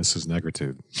Jewitude, and this is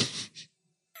negritude.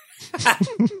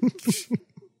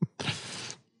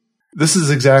 This is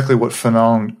exactly what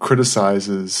Fanon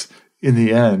criticizes in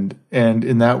the end. And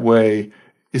in that way,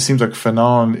 it seems like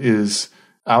Fanon is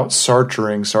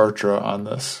out-Sartring Sartre on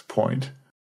this point.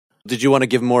 Did you want to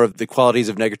give more of the qualities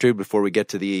of negritude before we get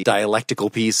to the dialectical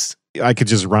piece? I could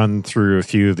just run through a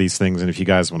few of these things, and if you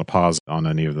guys want to pause on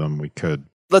any of them, we could.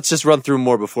 Let's just run through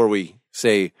more before we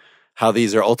say how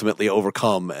these are ultimately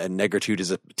overcome, and negritude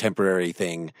is a temporary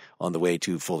thing on the way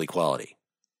to full equality.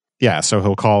 Yeah, so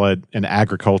he'll call it an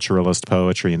agriculturalist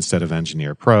poetry instead of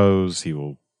engineer prose. He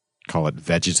will call it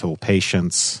vegetal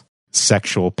patience,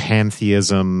 sexual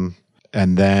pantheism,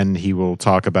 and then he will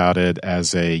talk about it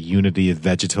as a unity of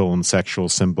vegetal and sexual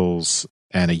symbols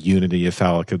and a unity of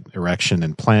phallic erection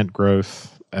and plant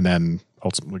growth, and then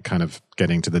ultimately kind of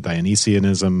getting to the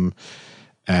Dionysianism.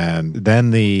 And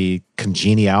then the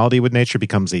congeniality with nature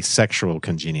becomes a sexual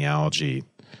congeniality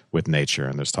with nature,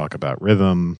 and there's talk about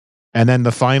rhythm. And then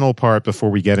the final part, before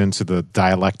we get into the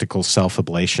dialectical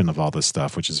self-ablation of all this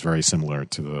stuff, which is very similar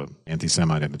to the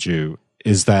anti-Semite and the Jew,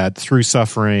 is that through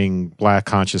suffering, black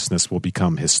consciousness will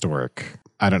become historic.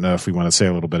 I don't know if we want to say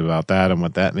a little bit about that and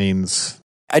what that means.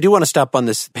 I do want to stop on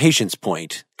this patience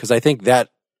point, because I think that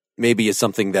maybe is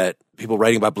something that people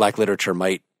writing about Black literature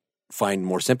might find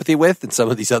more sympathy with than some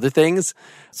of these other things.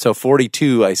 So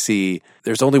 42, I see,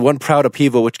 there's only one proud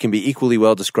upheaval which can be equally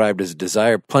well described as a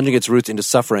desire plunging its roots into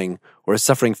suffering, or a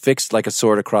suffering fixed like a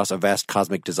sword across a vast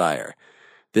cosmic desire.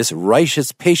 This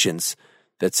righteous patience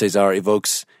that César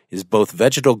evokes is both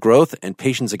vegetal growth and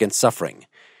patience against suffering.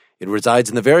 It resides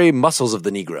in the very muscles of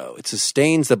the Negro. It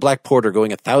sustains the black porter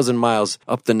going 1,000 miles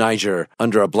up the Niger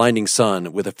under a blinding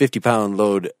sun with a 50-pound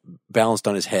load balanced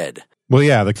on his head. Well,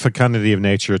 yeah, the fecundity of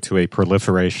nature to a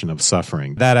proliferation of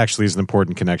suffering. That actually is an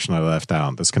important connection I left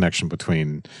out, this connection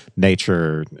between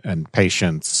nature and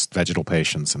patience, vegetal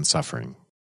patience, and suffering.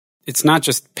 It's not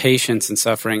just patience and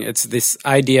suffering. It's this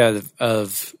idea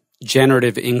of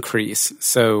generative increase.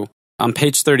 So on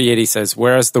page 38, he says,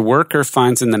 whereas the worker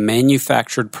finds in the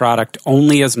manufactured product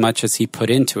only as much as he put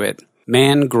into it,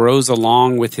 man grows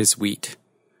along with his wheat.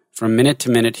 From minute to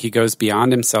minute, he goes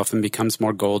beyond himself and becomes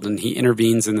more golden. He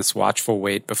intervenes in this watchful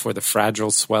wait before the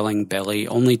fragile, swelling belly,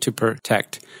 only to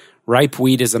protect. Ripe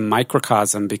wheat is a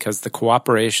microcosm because the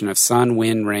cooperation of sun,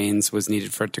 wind, rains was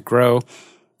needed for it to grow.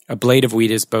 A blade of wheat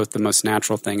is both the most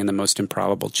natural thing and the most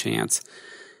improbable chance.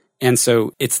 And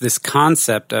so it's this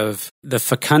concept of the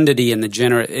fecundity and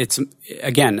the it's,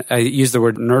 again, I used the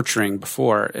word nurturing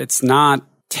before. It's not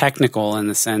technical in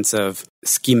the sense of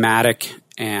schematic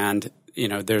and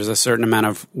there's a certain amount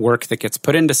of work that gets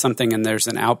put into something and there's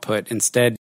an output.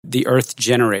 Instead, the earth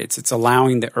generates. It's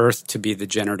allowing the earth to be the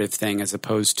generative thing as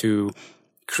opposed to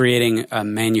creating a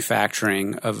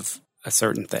manufacturing of a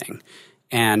certain thing.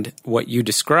 And what you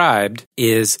described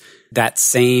is that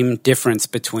same difference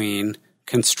between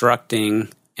constructing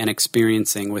and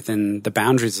experiencing within the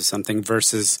boundaries of something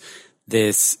versus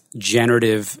this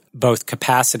generative both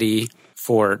capacity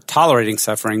for tolerating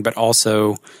suffering, but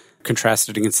also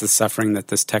contrasted against the suffering that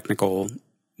this technical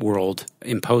world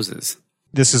imposes.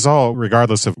 This is all,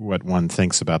 regardless of what one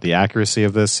thinks about the accuracy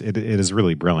of this, it is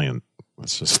really brilliant.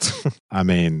 It's just, I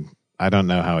mean, I don't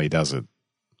know how he does it.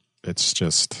 It's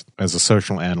just, as a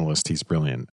social analyst, he's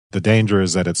brilliant. The danger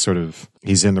is that it's sort of,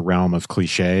 he's in the realm of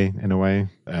cliche in a way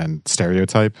and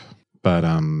stereotype, but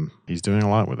he's doing a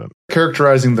lot with it.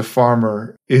 Characterizing the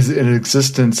farmer is an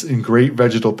existence in great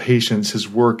vegetal patience. His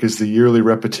work is the yearly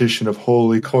repetition of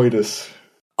holy coitus.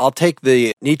 I'll take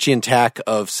the Nietzschean tack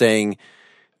of saying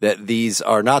that these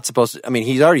are not supposed to,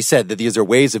 he's already said that these are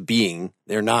ways of being.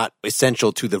 They're not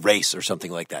essential to the race or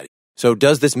something like that. So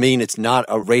does this mean it's not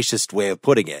a racist way of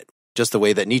putting it? Just the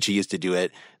way that Nietzsche used to do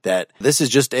it, that this is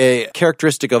just a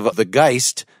characteristic of the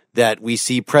Geist that we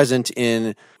see present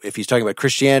in, if he's talking about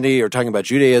Christianity or talking about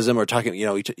Judaism or talking,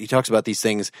 he talks about these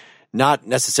things, not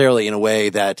necessarily in a way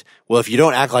that, well, if you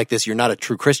don't act like this, you're not a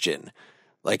true Christian.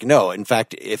 Like, no, in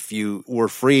fact, if you were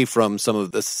free from some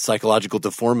of the psychological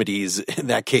deformities in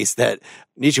that case that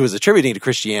Nietzsche was attributing to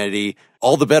Christianity,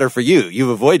 all the better for you. You've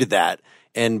avoided that.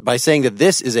 And by saying that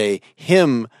this is a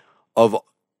hymn of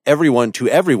everyone to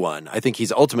everyone, I think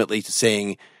he's ultimately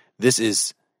saying this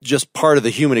is just part of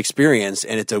the human experience,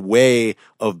 and it's a way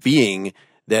of being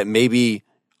that maybe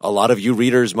a lot of you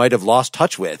readers might have lost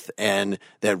touch with, and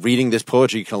that reading this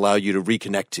poetry can allow you to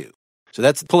reconnect to. So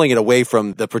that's pulling it away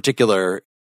from the particular...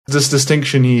 This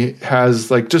distinction he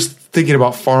has, like just thinking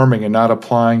about farming and not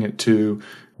applying it to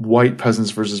white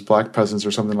peasants versus black peasants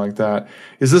or something like that,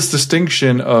 is this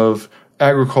distinction of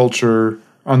agriculture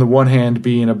on the one hand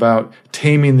being about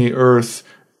taming the earth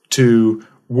to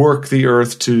work the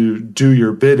earth to do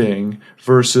your bidding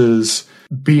versus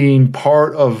being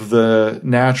part of the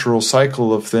natural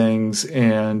cycle of things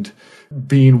and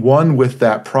being one with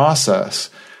that process.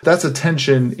 That's a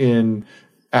tension in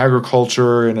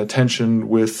agriculture and a tension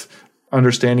with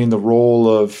understanding the role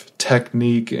of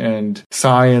technique and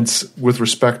science with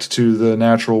respect to the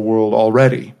natural world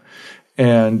already.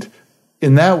 And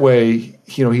in that way,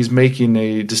 he's making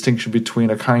a distinction between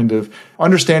a kind of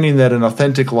understanding that an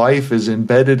authentic life is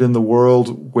embedded in the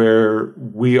world where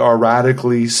we are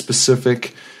radically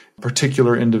specific,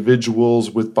 particular individuals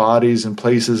with bodies and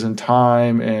places and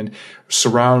time and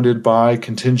surrounded by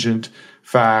contingent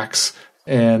facts,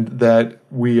 and that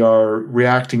we are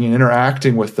reacting and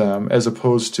interacting with them as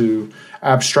opposed to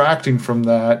abstracting from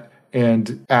that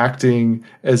and acting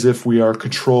as if we are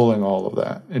controlling all of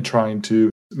that and trying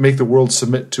to make the world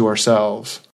submit to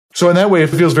ourselves. So in that way, it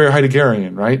feels very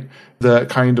Heideggerian, right? The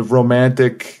kind of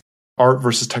romantic art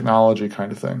versus technology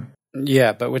kind of thing.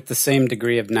 Yeah, but with the same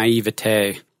degree of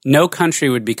naivete. No country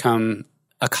would become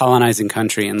a colonizing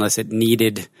country unless it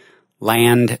needed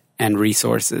land and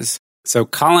resources. So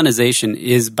colonization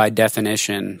is by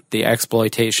definition the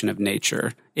exploitation of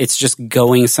nature. It's just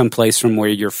going someplace from where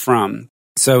you're from.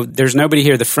 So there's nobody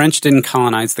here. The French didn't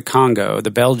colonize the Congo.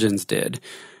 The Belgians did.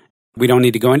 We don't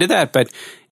need to go into that, but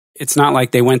it's not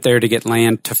like they went there to get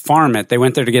land to farm it. They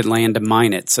went there to get land to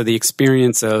mine it. So the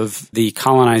experience of the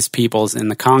colonized peoples in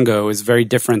the Congo is very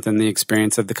different than the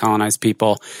experience of the colonized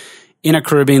people in a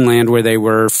Caribbean land where they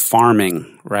were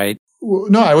farming, right?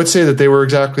 No, I would say that they were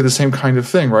exactly the same kind of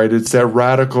thing, right? It's that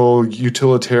radical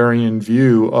utilitarian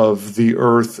view of the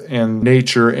earth and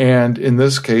nature, and in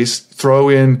this case, throw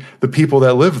in the people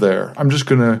that live there. I'm just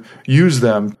going to use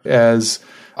them as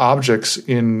objects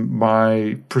in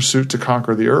my pursuit to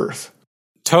conquer the earth.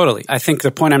 Totally. I think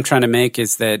the point I'm trying to make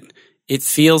is that it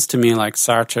feels to me like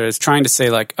Sartre is trying to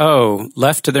say, like, oh,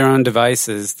 left to their own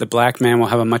devices, the black man will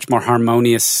have a much more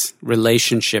harmonious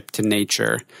relationship to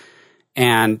nature.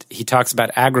 And he talks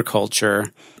about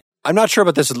agriculture. I'm not sure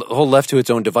about this whole left to its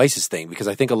own devices thing, because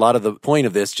I think a lot of the point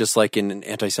of this, just like in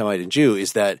Anti-Semite and Jew,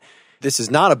 is that this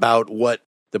is not about what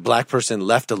the black person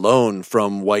left alone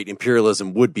from white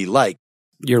imperialism would be like.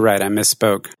 You're right, I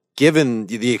misspoke. Given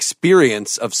the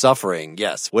experience of suffering,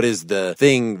 yes, what is the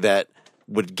thing that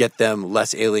would get them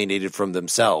less alienated from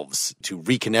themselves to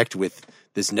reconnect with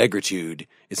this negritude?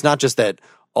 It's not just that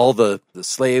all the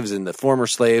slaves and the former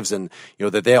slaves and,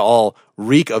 that they all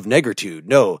reek of negritude.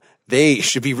 No, they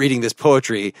should be reading this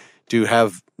poetry to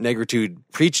have negritude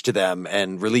preached to them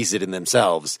and release it in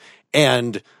themselves.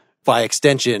 And by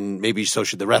extension, maybe so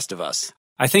should the rest of us.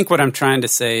 I think what I'm trying to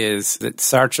say is that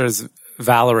Sartre's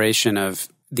valoration of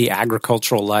the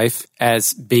agricultural life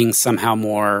as being somehow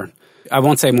more, I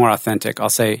won't say more authentic, I'll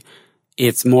say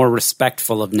it's more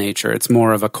respectful of nature. It's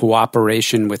more of a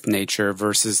cooperation with nature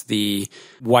versus the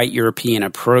white European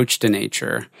approach to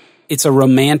nature. It's a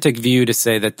romantic view to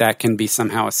say that that can be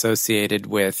somehow associated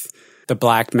with the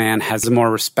black man has a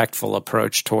more respectful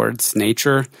approach towards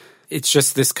nature. It's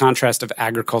just this contrast of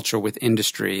agriculture with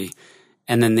industry,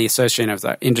 and then the association of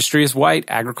the industry is white,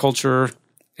 agriculture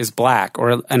is black,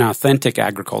 or an authentic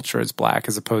agriculture is black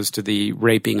as opposed to the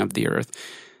raping of the earth.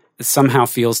 It somehow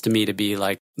feels to me to be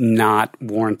like not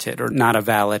warranted or not a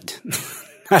valid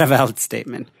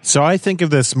statement. So I think of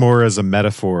this more as a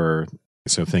metaphor.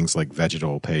 So things like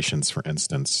vegetal patience, for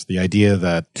instance, the idea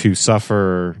that to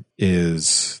suffer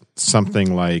is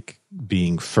something like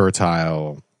being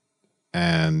fertile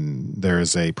and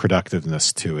there's a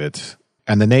productiveness to it.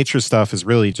 And the nature stuff is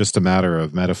really just a matter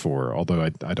of metaphor, although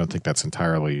I don't think that's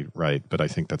entirely right, but I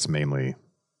think that's mainly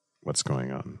what's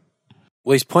going on.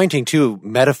 Well, he's pointing to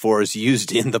metaphors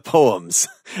used in the poems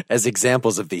as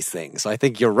examples of these things. So I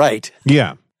think you're right.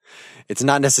 Yeah. It's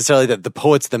not necessarily that the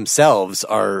poets themselves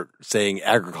are saying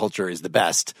agriculture is the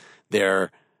best. They're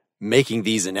making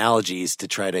these analogies to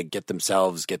try to get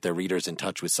their readers in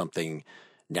touch with something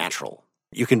natural.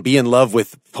 You can be in love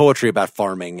with poetry about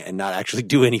farming and not actually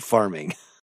do any farming.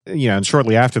 Yeah, and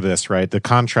shortly after this, right, the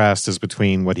contrast is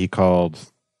between what he called,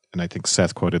 and I think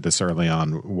Seth quoted this early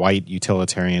on, white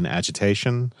utilitarian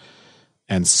agitation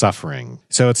and suffering.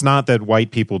 So it's not that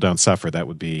white people don't suffer. That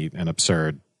would be an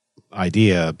absurd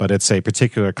idea, but it's a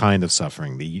particular kind of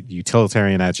suffering. The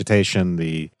utilitarian agitation,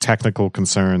 the technical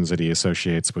concerns that he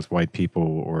associates with white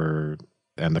people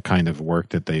and the kind of work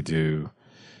that they do.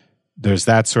 There's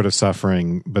that sort of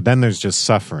suffering, but then there's just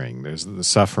suffering. There's the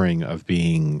suffering of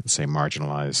being, say,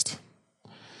 marginalized,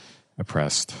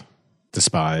 oppressed,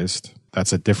 despised.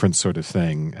 That's a different sort of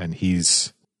thing, and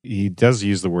he does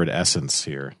use the word essence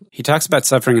here. He talks about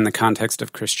suffering in the context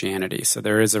of Christianity, so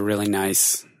there is a really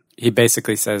nice... He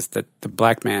basically says that the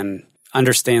black man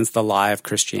understands the lie of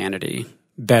Christianity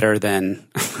better than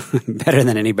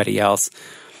anybody else.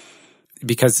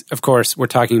 Because, of course, we're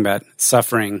talking about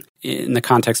suffering in the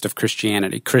context of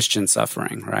Christianity, Christian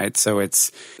suffering, right? So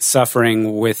it's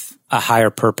suffering with a higher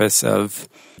purpose of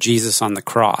Jesus on the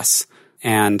cross.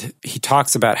 And he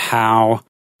talks about how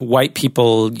white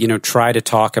people, try to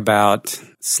talk about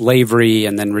slavery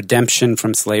and then redemption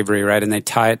from slavery, right? And they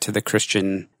tie it to the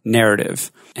Christian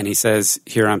narrative. And he says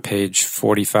here on page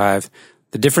 45,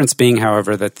 the difference being,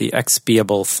 however, that the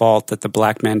expiable fault that the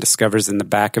black man discovers in the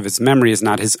back of his memory is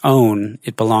not his own,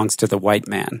 it belongs to the white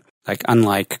man. Like,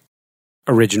 unlike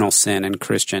original sin and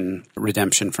Christian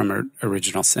redemption from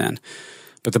original sin.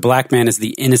 But the black man is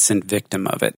the innocent victim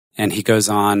of it. And he goes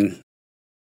on,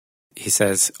 he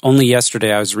says, only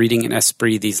yesterday I was reading in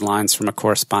Esprit these lines from a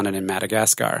correspondent in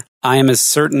Madagascar. I am as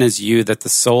certain as you that the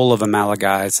soul of a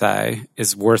Malagasy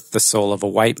is worth the soul of a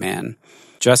white man,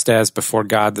 just as before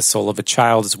God the soul of a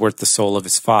child is worth the soul of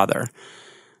his father.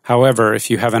 However, if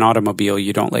you have an automobile,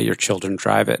 you don't let your children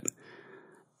drive it.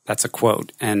 That's a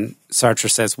quote. And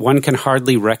Sartre says, one can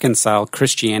hardly reconcile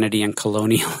Christianity and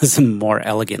colonialism more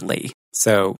elegantly.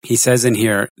 So he says in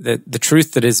here that the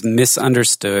truth that is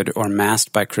misunderstood or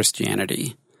masked by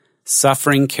Christianity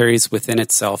Suffering carries within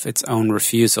itself its own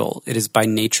refusal. It is by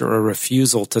nature a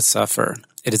refusal to suffer.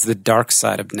 It is the dark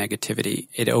side of negativity.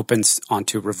 It opens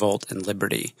onto revolt and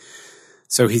liberty.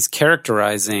 So he's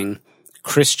characterizing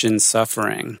Christian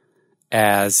suffering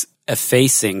as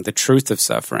effacing the truth of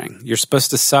suffering. You're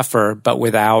supposed to suffer, but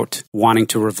without wanting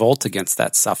to revolt against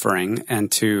that suffering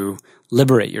and to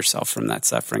liberate yourself from that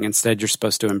suffering. Instead, you're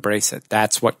supposed to embrace it.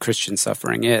 That's what Christian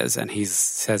suffering is. And he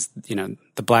says,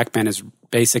 the black man is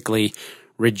basically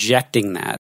rejecting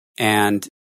that. And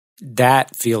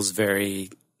that feels very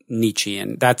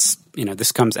Nietzschean. That's,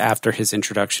 this comes after his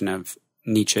introduction of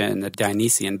Nietzsche and the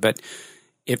Dionysian, but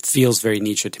it feels very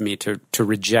Nietzsche to me to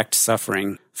reject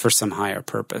suffering for some higher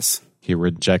purpose. He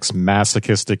rejects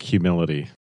masochistic humility.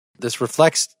 This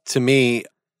reflects to me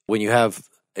when you have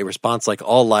a response like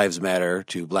all lives matter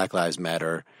to Black Lives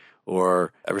Matter,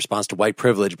 or a response to white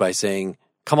privilege by saying,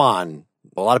 come on,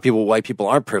 a lot of white people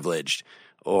aren't privileged,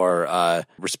 or a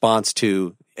response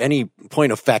to any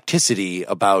point of facticity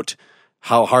about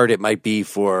how hard it might be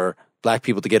for Black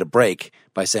people to get a break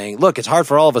by saying, look, it's hard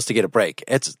for all of us to get a break.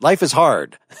 Life is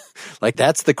hard. Like,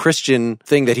 that's the Christian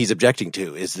thing that he's objecting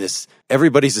to, is this,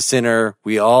 everybody's a sinner.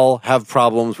 We all have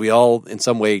problems. We all in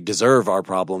some way deserve our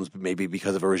problems, maybe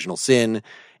because of original sin.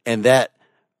 And that,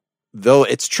 though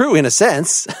it's true in a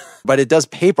sense, but it does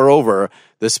paper over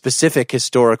the specific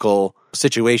historical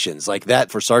situations. Like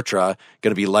that for Sartre,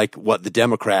 going to be like what the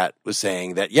Democrat was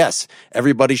saying, that yes,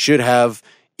 everybody should have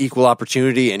equal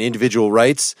opportunity and individual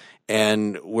rights,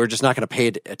 and we're just not going to pay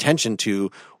attention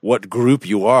to what group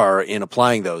you are in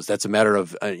applying those. That's a matter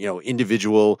of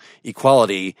individual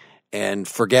equality, and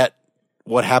forget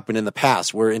what happened in the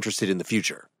past. We're interested in the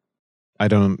future. I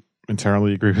don't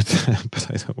entirely agree with that,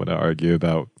 but I don't want to argue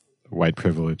about white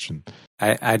privilege. And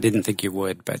I didn't think you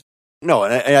would, but no,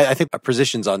 and I think our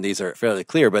positions on these are fairly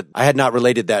clear. But I had not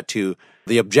related that to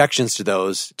the objections to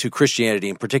those to Christianity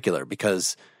in particular,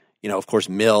 because of course,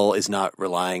 Mill is not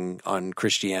relying on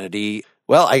Christianity.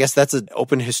 Well, I guess that's an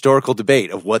open historical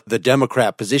debate of what the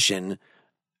Democrat position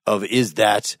of, is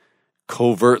that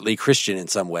covertly Christian in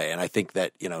some way. And I think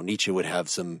that, Nietzsche would have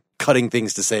some cutting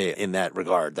things to say in that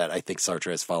regard that I think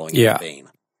Sartre is following in that vein.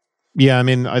 Yeah, I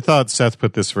mean, I thought Seth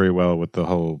put this very well with the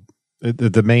whole,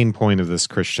 the main point of this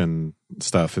Christian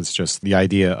stuff is just the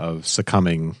idea of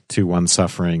succumbing to one's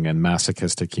suffering and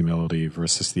masochistic humility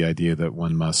versus the idea that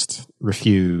one must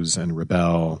refuse and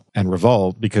rebel and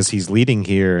revolt, because he's leading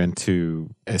here into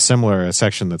a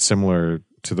section that's similar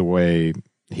to the way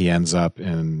he ends up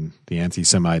in The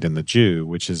Anti-Semite and the Jew,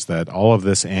 which is that all of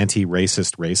this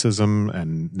anti-racist racism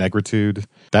and negritude,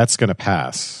 that's going to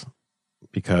pass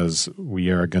because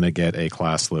we are going to get a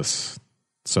classless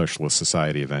socialist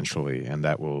society eventually, and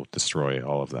that will destroy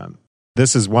all of them.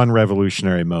 This is one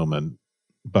revolutionary moment,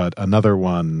 but another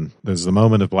one, there's the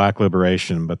moment of Black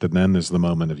liberation, but then there's the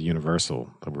moment of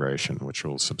universal liberation, which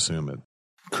will subsume it.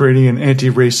 Creating an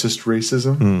anti-racist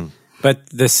racism. But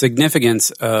the significance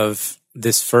of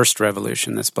this first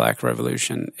revolution, this Black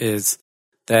revolution, is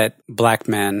that Black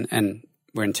men, and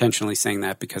we're intentionally saying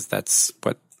that because that's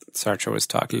what Sartre was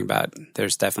talking about.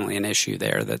 There's definitely an issue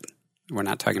there that we're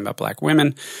not talking about Black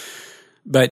women.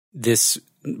 But this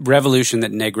revolution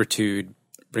that negritude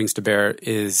brings to bear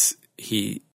is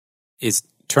he is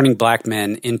turning Black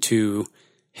men into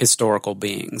historical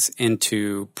beings,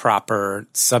 into proper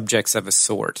subjects of a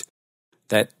sort,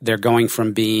 that they're going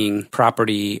from being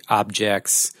property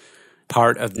objects,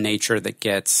 part of nature that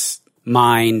gets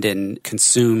mined and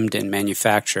consumed and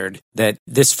manufactured, that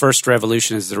this first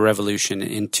revolution is the revolution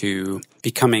into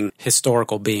becoming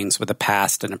historical beings with a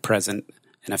past and a present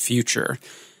and a future.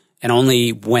 And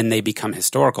only when they become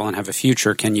historical and have a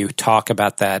future can you talk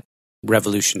about that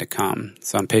revolution to come.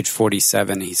 So on page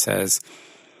 47, he says,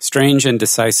 "Strange and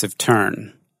decisive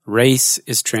turn. Race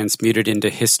is transmuted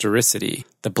into historicity.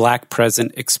 The Black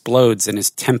present explodes and is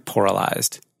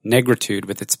temporalized. Negritude,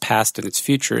 with its past and its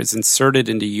future, is inserted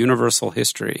into universal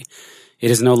history.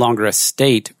 It is no longer a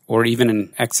state or even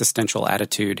an existential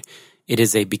attitude. It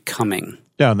is a becoming."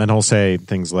 Yeah, and then he'll say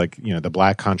things like, the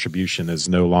Black contribution is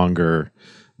no longer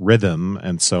rhythm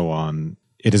and so on.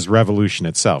 It is revolution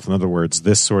itself. In other words,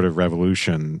 this sort of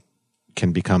revolution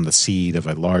can become the seed of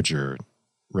a larger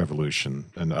revolution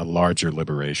and a larger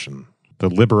liberation. The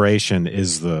liberation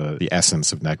is the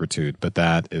essence of negritude, but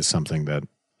that is something that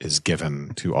is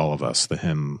given to all of us, the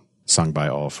hymn sung by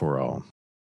all for all.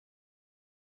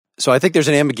 So I think there's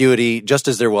an ambiguity, just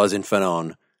as there was in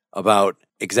Fanon, about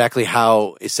exactly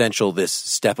how essential this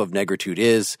step of negritude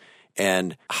is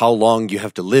and how long you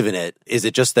have to live in it. Is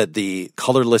it just that the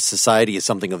colorless society is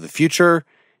something of the future,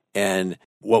 and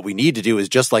what we need to do is,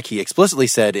 just like he explicitly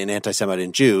said in Anti-Semite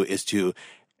and Jew, is to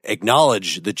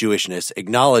acknowledge the Jewishness,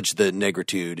 acknowledge the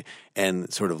negritude,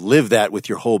 and sort of live that with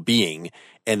your whole being.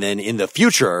 And then in the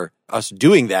future, us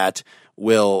doing that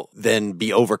will then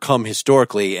be overcome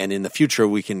historically, and in the future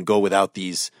we can go without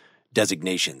these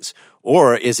designations?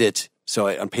 Or is it, so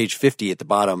on page 50 at the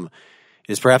bottom,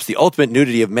 it is perhaps the ultimate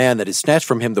nudity of man that has snatched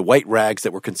from him the white rags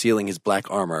that were concealing his black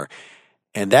armor,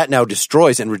 and that now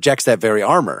destroys and rejects that very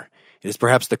armor. It is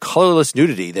perhaps the colorless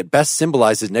nudity that best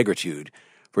symbolizes negritude,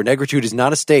 for negritude is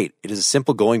not a state, it is a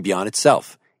simple going beyond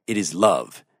itself. It is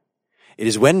love. It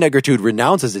is when negritude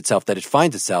renounces itself that it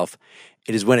finds itself.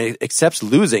 It is when it accepts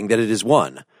losing that it is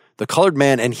won. The colored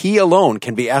man, and he alone,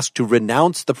 can be asked to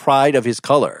renounce the pride of his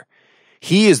color.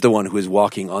 He is the one who is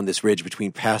walking on this ridge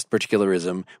between past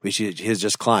particularism, which he has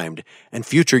just climbed, and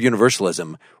future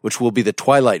universalism, which will be the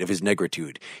twilight of his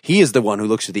negritude. He is the one who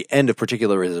looks to the end of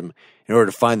particularism in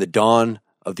order to find the dawn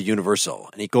of the universal.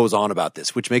 And he goes on about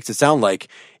this, which makes it sound like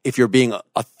if you're being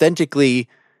authentically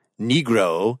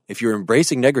Negro, if you're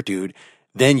embracing negritude,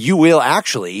 then you will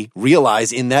actually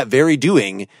realize in that very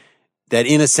doing that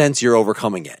in a sense you're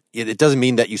overcoming it. It doesn't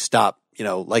mean that you stop,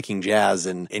 liking jazz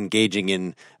and engaging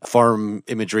in farm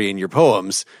imagery in your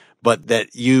poems, but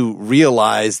that you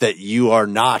realize that you are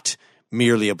not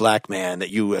merely a black man,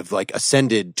 that you have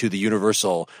ascended to the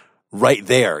universal right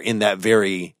there in that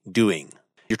very doing.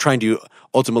 You're trying to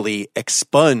ultimately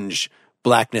expunge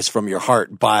blackness from your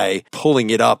heart by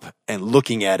pulling it up and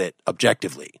looking at it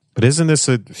objectively. But isn't this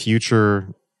a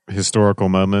future historical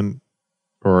moment?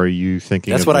 Or are you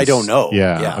thinking That's of what this? I don't know.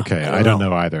 Yeah, okay. I don't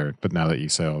know either, but now that you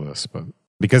say all this, but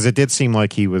because it did seem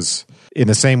like he was, in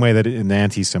the same way that in the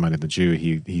anti-Semite and the Jew,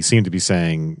 he seemed to be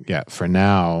saying, yeah, for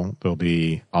now, there'll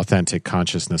be authentic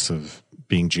consciousness of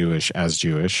being Jewish as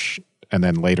Jewish, and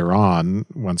then later on,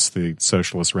 once the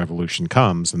socialist revolution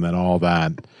comes, and then all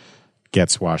that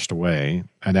gets washed away.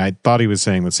 And I thought he was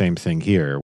saying the same thing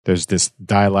here. There's this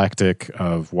dialectic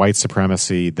of white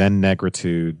supremacy, then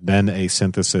negritude, then a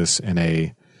synthesis in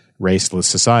a raceless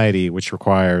society, which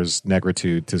requires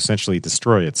negritude to essentially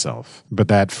destroy itself. But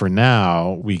that for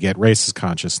now, we get racist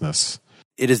consciousness.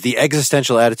 It is the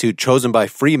existential attitude chosen by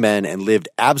free men and lived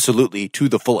absolutely to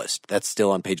the fullest. That's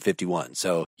still on page 51.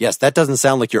 So yes, that doesn't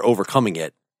sound like you're overcoming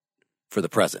it for the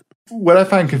present. What I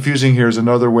find confusing here is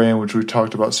another way in which we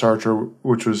talked about Sartre,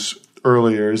 which was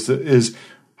earlier, is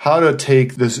how to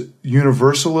take this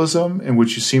universalism in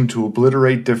which you seem to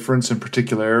obliterate difference and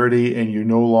particularity, and you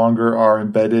no longer are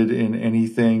embedded in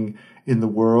anything in the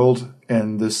world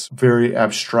and this very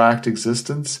abstract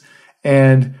existence,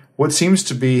 and what seems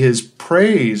to be his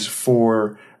praise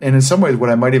for, and in some ways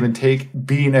what I might even take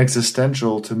being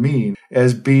existential to mean,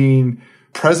 as being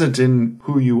present in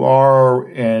who you are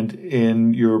and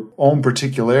in your own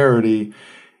particularity,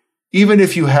 even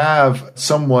if you have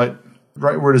somewhat,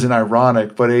 right word isn't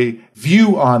ironic, but a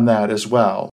view on that as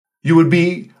well. You would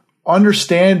be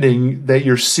understanding that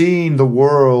you're seeing the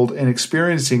world and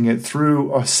experiencing it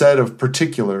through a set of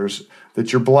particulars,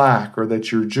 that you're black or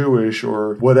that you're Jewish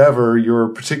or whatever your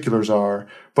particulars are,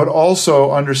 but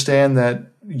also understand that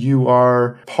you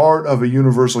are part of a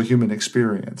universal human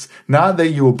experience. Not that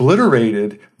you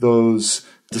obliterated those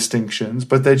distinctions,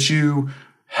 but that you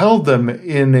held them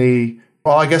in a,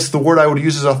 well, I guess the word I would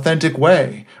use is authentic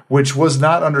way, which was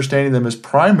not understanding them as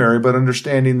primary, but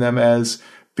understanding them as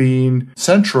being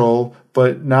central,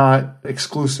 but not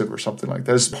exclusive or something like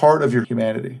that, as part of your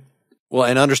humanity. Well,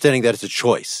 and understanding that it's a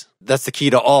choice. That's the key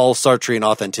to all Sartrean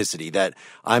authenticity, that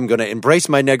I'm going to embrace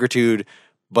my negritude,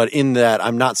 but in that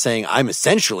I'm not saying I'm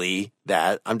essentially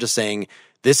that. I'm just saying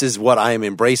this is what I am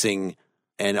embracing,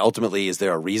 and ultimately, is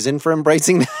there a reason for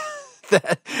embracing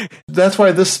that? That's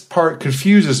why this part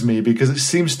confuses me, because it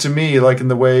seems to me, like in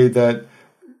the way that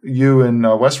you and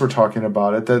Wes were talking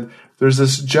about it, that there's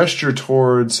this gesture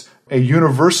towards a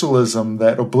universalism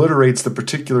that obliterates the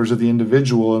particulars of the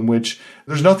individual, in which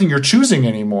there's nothing you're choosing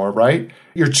anymore, right?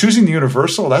 You're choosing the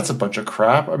universal. That's a bunch of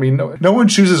crap. I mean, no one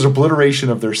chooses obliteration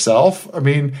of their self. I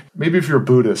mean, maybe if you're a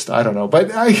Buddhist, I don't know, but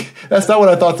that's not what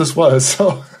I thought this was.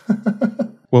 So,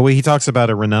 well, he talks about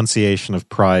a renunciation of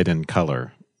pride and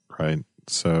color, right?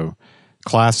 So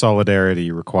class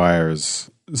solidarity requires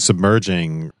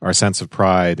submerging our sense of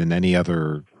pride in any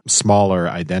other smaller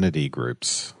identity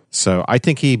groups. So I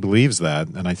think he believes that,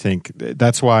 and I think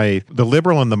that's why the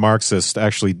liberal and the Marxist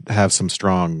actually have some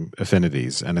strong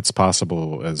affinities, and it's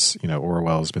possible, as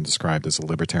Orwell has been described as a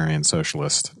libertarian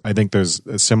socialist. I think there's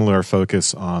a similar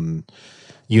focus on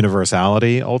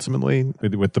universality, ultimately.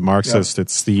 With the Marxist,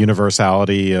 It's the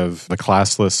universality of the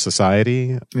classless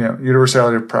society. Yeah,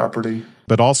 universality of property.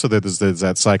 But also there's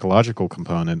that psychological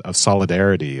component of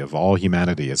solidarity of all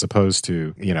humanity, as opposed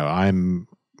to, I'm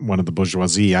one of the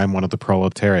bourgeoisie, I'm one of the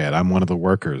proletariat, I'm one of the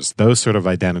workers. Those sort of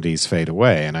identities fade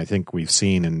away. And I think we've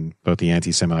seen in both the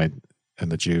anti-Semite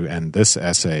and the Jew and this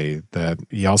essay that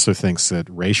he also thinks that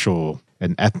racial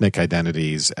and ethnic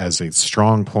identities as a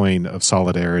strong point of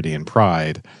solidarity and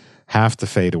pride have to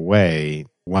fade away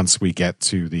once we get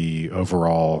to the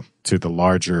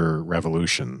larger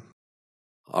revolution.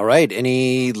 All right.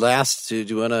 Any last, do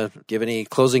you want to give any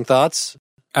closing thoughts?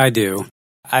 I do.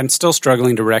 I'm still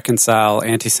struggling to reconcile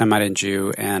anti-Semite and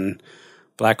Jew and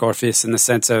Black Orpheus in the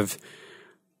sense of,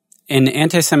 in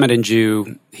Anti-Semite and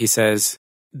Jew, he says,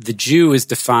 the Jew is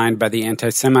defined by the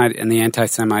anti-Semite, and the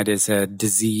anti-Semite is a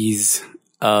disease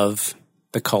of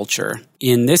the culture.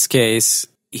 In this case,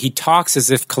 he talks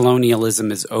as if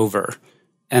colonialism is over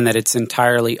and that it's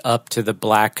entirely up to the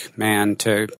black man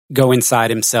to go inside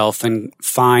himself and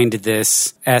find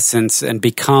this essence and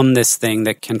become this thing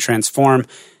that can transform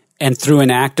and through an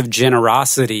act of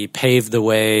generosity pave the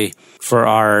way for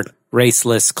our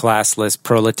raceless, classless,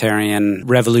 proletarian,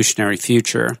 revolutionary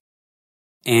future.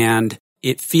 And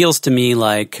it feels to me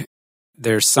like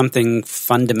there's something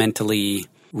fundamentally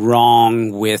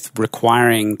wrong with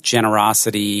requiring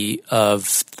generosity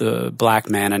of the black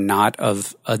man and not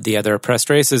of the other oppressed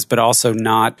races, but also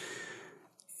not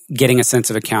getting a sense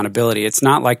of accountability. It's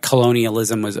not like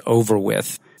colonialism was over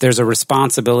with. There's a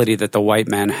responsibility that the white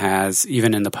man has,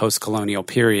 even in the post-colonial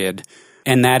period,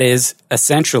 and that is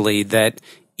essentially that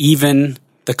even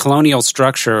the colonial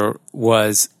structure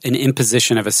was an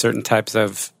imposition of a certain types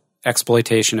of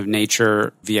exploitation of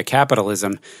nature via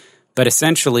capitalism. But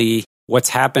essentially, what's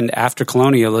happened after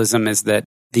colonialism is that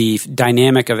the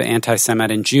dynamic of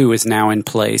anti-Semite and Jew is now in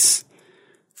place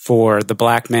for the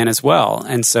black man as well.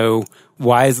 And so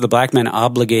why is the black man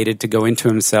obligated to go into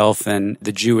himself and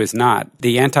the Jew is not?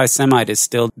 The anti-Semite is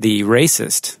still the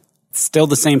racist. It's still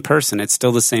the same person. It's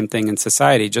still the same thing in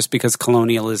society. Just because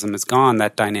colonialism is gone,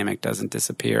 that dynamic doesn't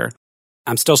disappear.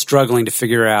 I'm still struggling to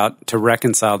figure out, to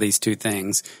reconcile these two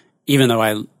things, even though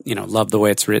I, love the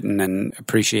way it's written and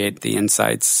appreciate the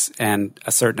insights and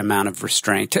a certain amount of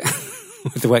restraint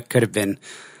with what could have been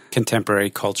contemporary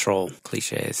cultural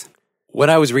cliches. When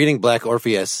I was reading Black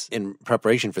Orpheus in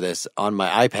preparation for this on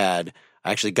my iPad,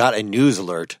 I actually got a news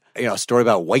alert, a story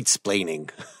about white-splaining.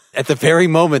 At the very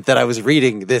moment that I was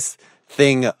reading this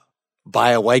thing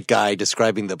by a white guy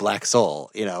describing the black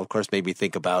soul, of course made me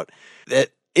think about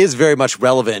it is very much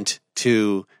relevant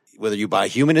to whether you buy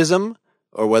humanism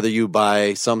or whether you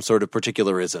buy some sort of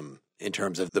particularism in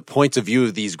terms of the points of view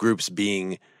of these groups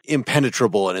being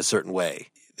impenetrable in a certain way.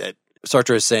 That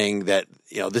Sartre is saying that,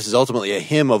 this is ultimately a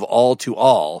hymn of all to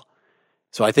all.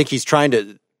 So I think he's trying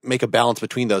to make a balance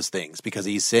between those things because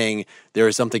he's saying there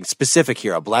is something specific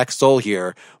here, a black soul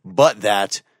here, but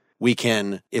that we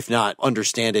can, if not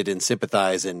understand it and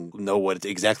sympathize and know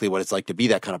exactly what it's like to be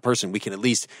that kind of person, we can at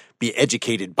least be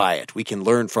educated by it. We can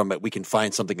learn from it. We can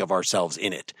find something of ourselves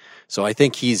in it. So I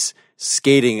think he's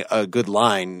skating a good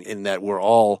line in that we're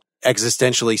all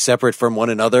existentially separate from one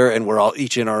another and we're all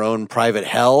each in our own private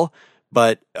hell.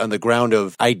 But on the ground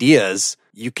of ideas,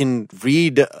 you can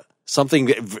read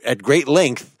something at great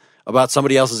length about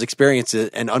somebody else's experience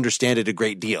and understand it a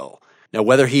great deal. Now,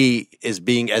 whether he is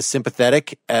being as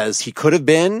sympathetic as he could have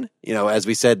been, as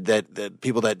we said, that the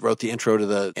people that wrote the intro to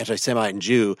the Anti-Semite and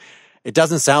Jew, it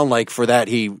doesn't sound like for that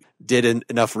he did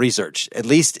enough research. At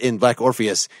least in Black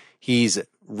Orpheus, he's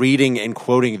reading and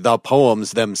quoting the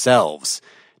poems themselves.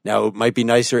 Now, it might be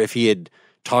nicer if he had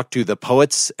talked to the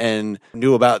poets and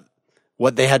knew about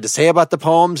what they had to say about the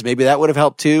poems. Maybe that would have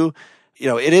helped too. It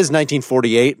is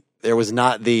 1948. There was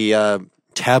not the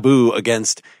taboo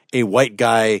against a white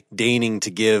guy deigning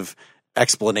to give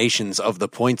explanations of the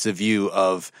points of view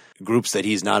of groups that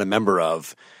he's not a member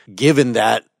of. Given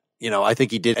that, I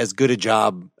think he did as good a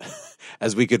job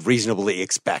as we could reasonably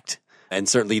expect. And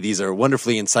certainly these are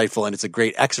wonderfully insightful and it's a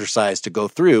great exercise to go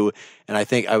through. And I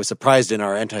think I was surprised in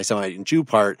our anti-Semite and Jew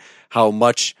part how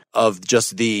much of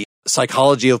just the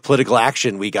psychology of political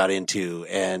action we got into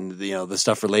and, the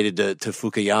stuff related to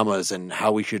Fukuyama's and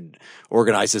how we should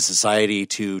organize a society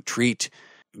to treat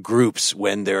groups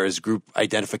when there is group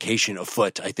identification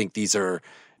afoot. I think these are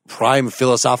prime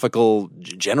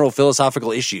general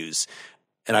philosophical issues.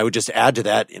 And I would just add to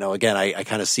that, again, I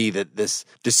kind of see that this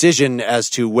decision as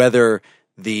to whether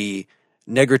the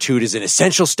negritude is an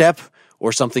essential step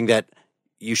or something that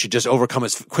you should just overcome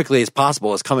as quickly as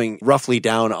possible is coming roughly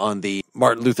down on the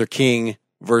Martin Luther King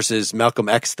versus Malcolm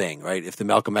X thing, right? If the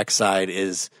Malcolm X side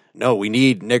is, no, we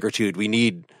need negritude, we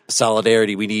need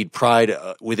solidarity, we need pride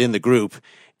within the group,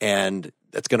 and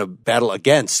that's going to battle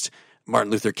against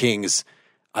Martin Luther King's,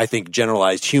 I think,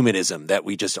 generalized humanism that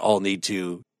we just all need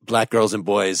to, black girls and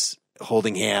boys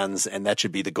holding hands, and that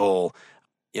should be the goal.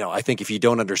 I think if you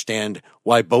don't understand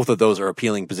why both of those are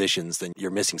appealing positions, then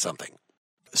you're missing something.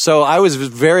 So I was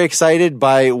very excited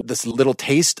by this little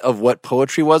taste of what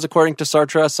poetry was, according to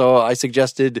Sartre. So I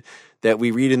suggested that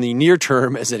we read in the near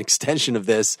term, as an extension of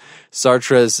this,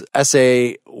 Sartre's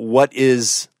essay, What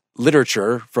is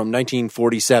Literature, from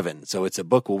 1947. So it's a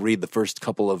book. We'll read the first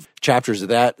couple of chapters of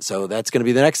that. So that's going to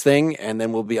be the next thing. And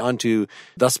then we'll be on to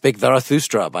Thus Spake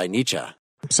Zarathustra by Nietzsche.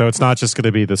 So it's not just going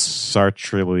to be the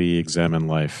Sartrely examine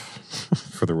life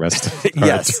for the rest of the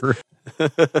Yes.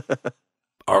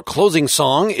 Our closing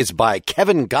song is by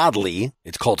Kevin Godley.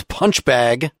 It's called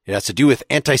Punchbag. It has to do with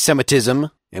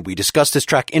anti-Semitism. And we discussed this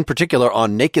track in particular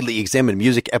on Nakedly Examined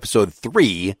Music episode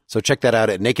 3. So check that out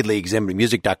at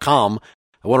nakedlyexaminedmusic.com.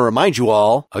 I want to remind you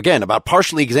all, again, about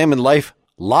Partially Examined Life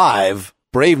Live,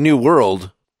 Brave New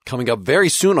World, coming up very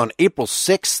soon on April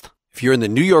 6th. If you're in the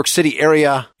New York City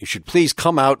area, you should please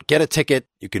come out, get a ticket.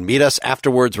 You can meet us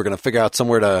afterwards. We're going to figure out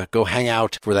somewhere to go hang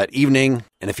out for that evening.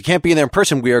 And if you can't be in there in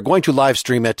person, we are going to live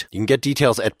stream it. You can get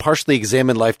details at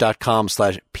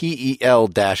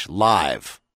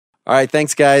partiallyexaminedlife.com/PEL-live. All right.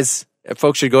 Thanks, guys.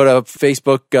 Folks should go to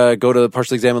Facebook, go to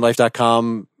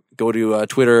partiallyexaminedlife.com, go to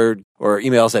Twitter, or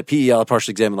email us at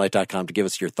pel@partiallyexaminedlife.com to give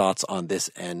us your thoughts on this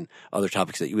and other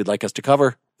topics that you would like us to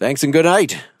cover. Thanks and good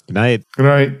night. Good night. Good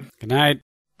night. Good night.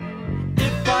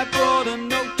 If I brought a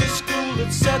note to school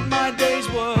that said my days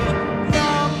were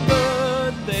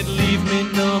numbered, they'd leave me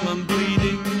numb and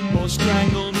bleeding or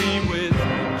strangle me with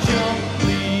jump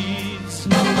leads.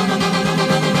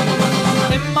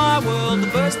 In my world, the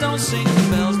birds don't sing, the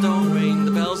bells don't ring,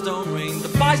 the bells don't ring, the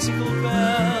bicycle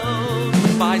bells,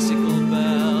 the bicycle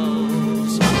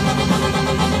bells.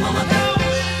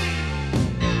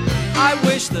 I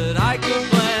wish that I could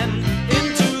blend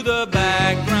into the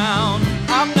background.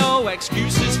 I've no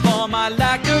excuses for my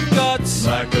lack of guts.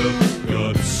 Lack of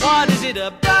guts. What is it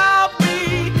about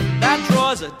me that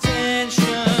draws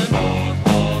attention?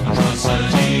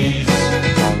 Atrocities.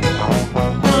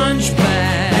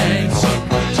 Punchbag,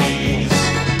 Socrates.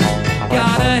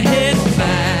 gotta hit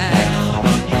back. Down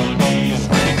on your knees,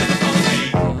 ready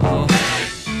for the funky.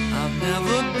 I've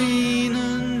never been a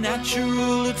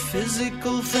natural at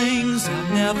physical things.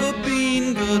 I've never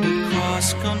been good at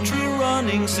cross-country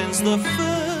running since the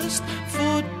first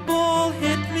football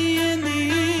hit me in the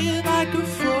ear like a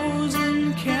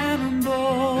frozen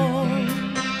cannonball.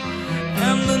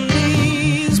 And the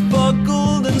knees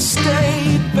buckled and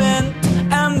stayed bent,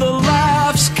 and the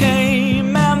laughs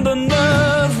came and the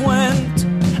nerve went,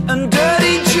 and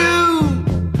Dirty Jew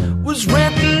was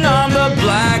written on the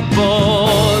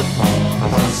blackboard.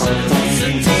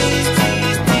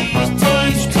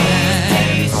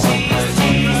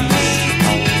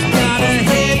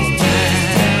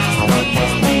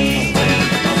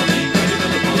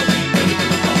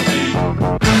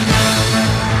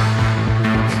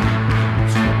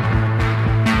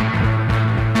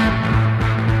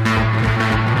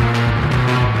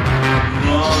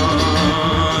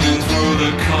 Running through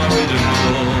the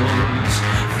corridors,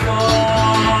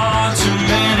 far too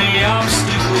many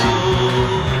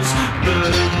obstacles.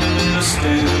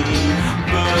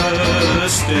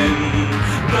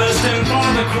 Bursting for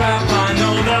the crap I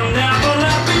know they'll never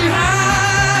let me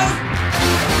have.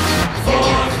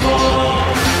 4-4,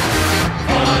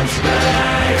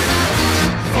 punchbag.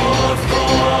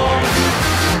 4-4,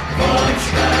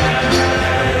 punchbag.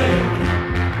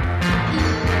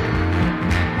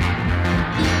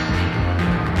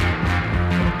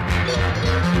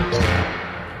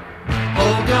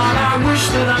 Oh God, I wish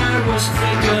that I was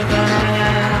thicker than I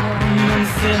am and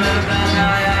thinner than I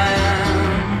am.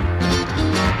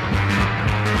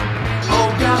 Oh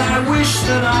God, I wish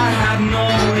that I had no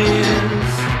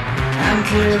ears and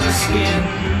clearer skin.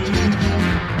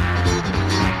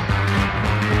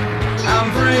 I'm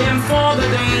praying for the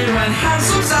day when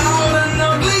handsome's out and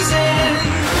ugly's in.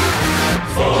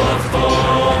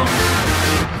 4-4,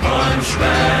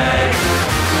 punchbag.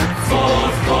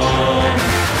 4-4,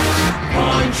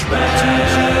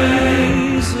 punchbag.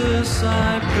 Jesus,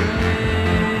 I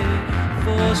pray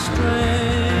for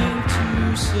strength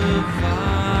to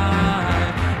survive.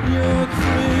 Your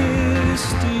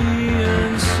Christian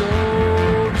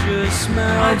soldier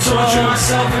smell. I torture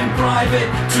myself in private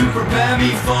to prepare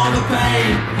me for the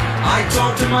pain. I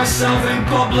talk to myself in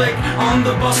public on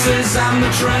the buses and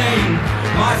the train.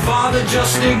 My father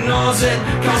just ignores it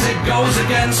cause it goes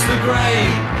against the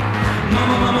grain.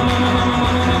 Mama, mama, mama, mama,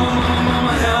 mama, mama, mama,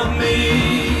 mama, help me.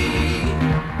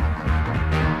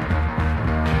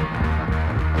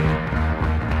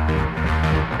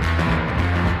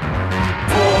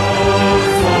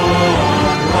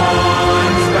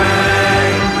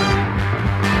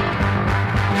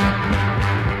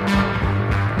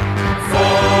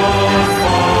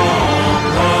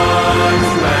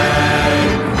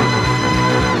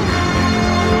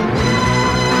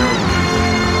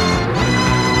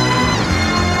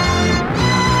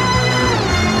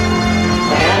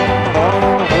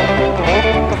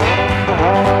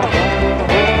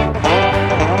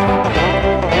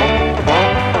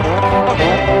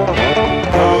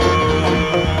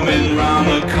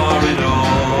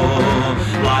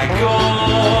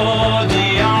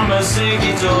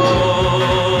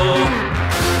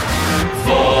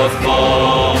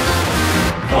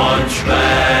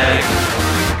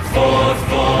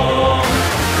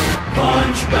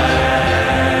 Punch bag.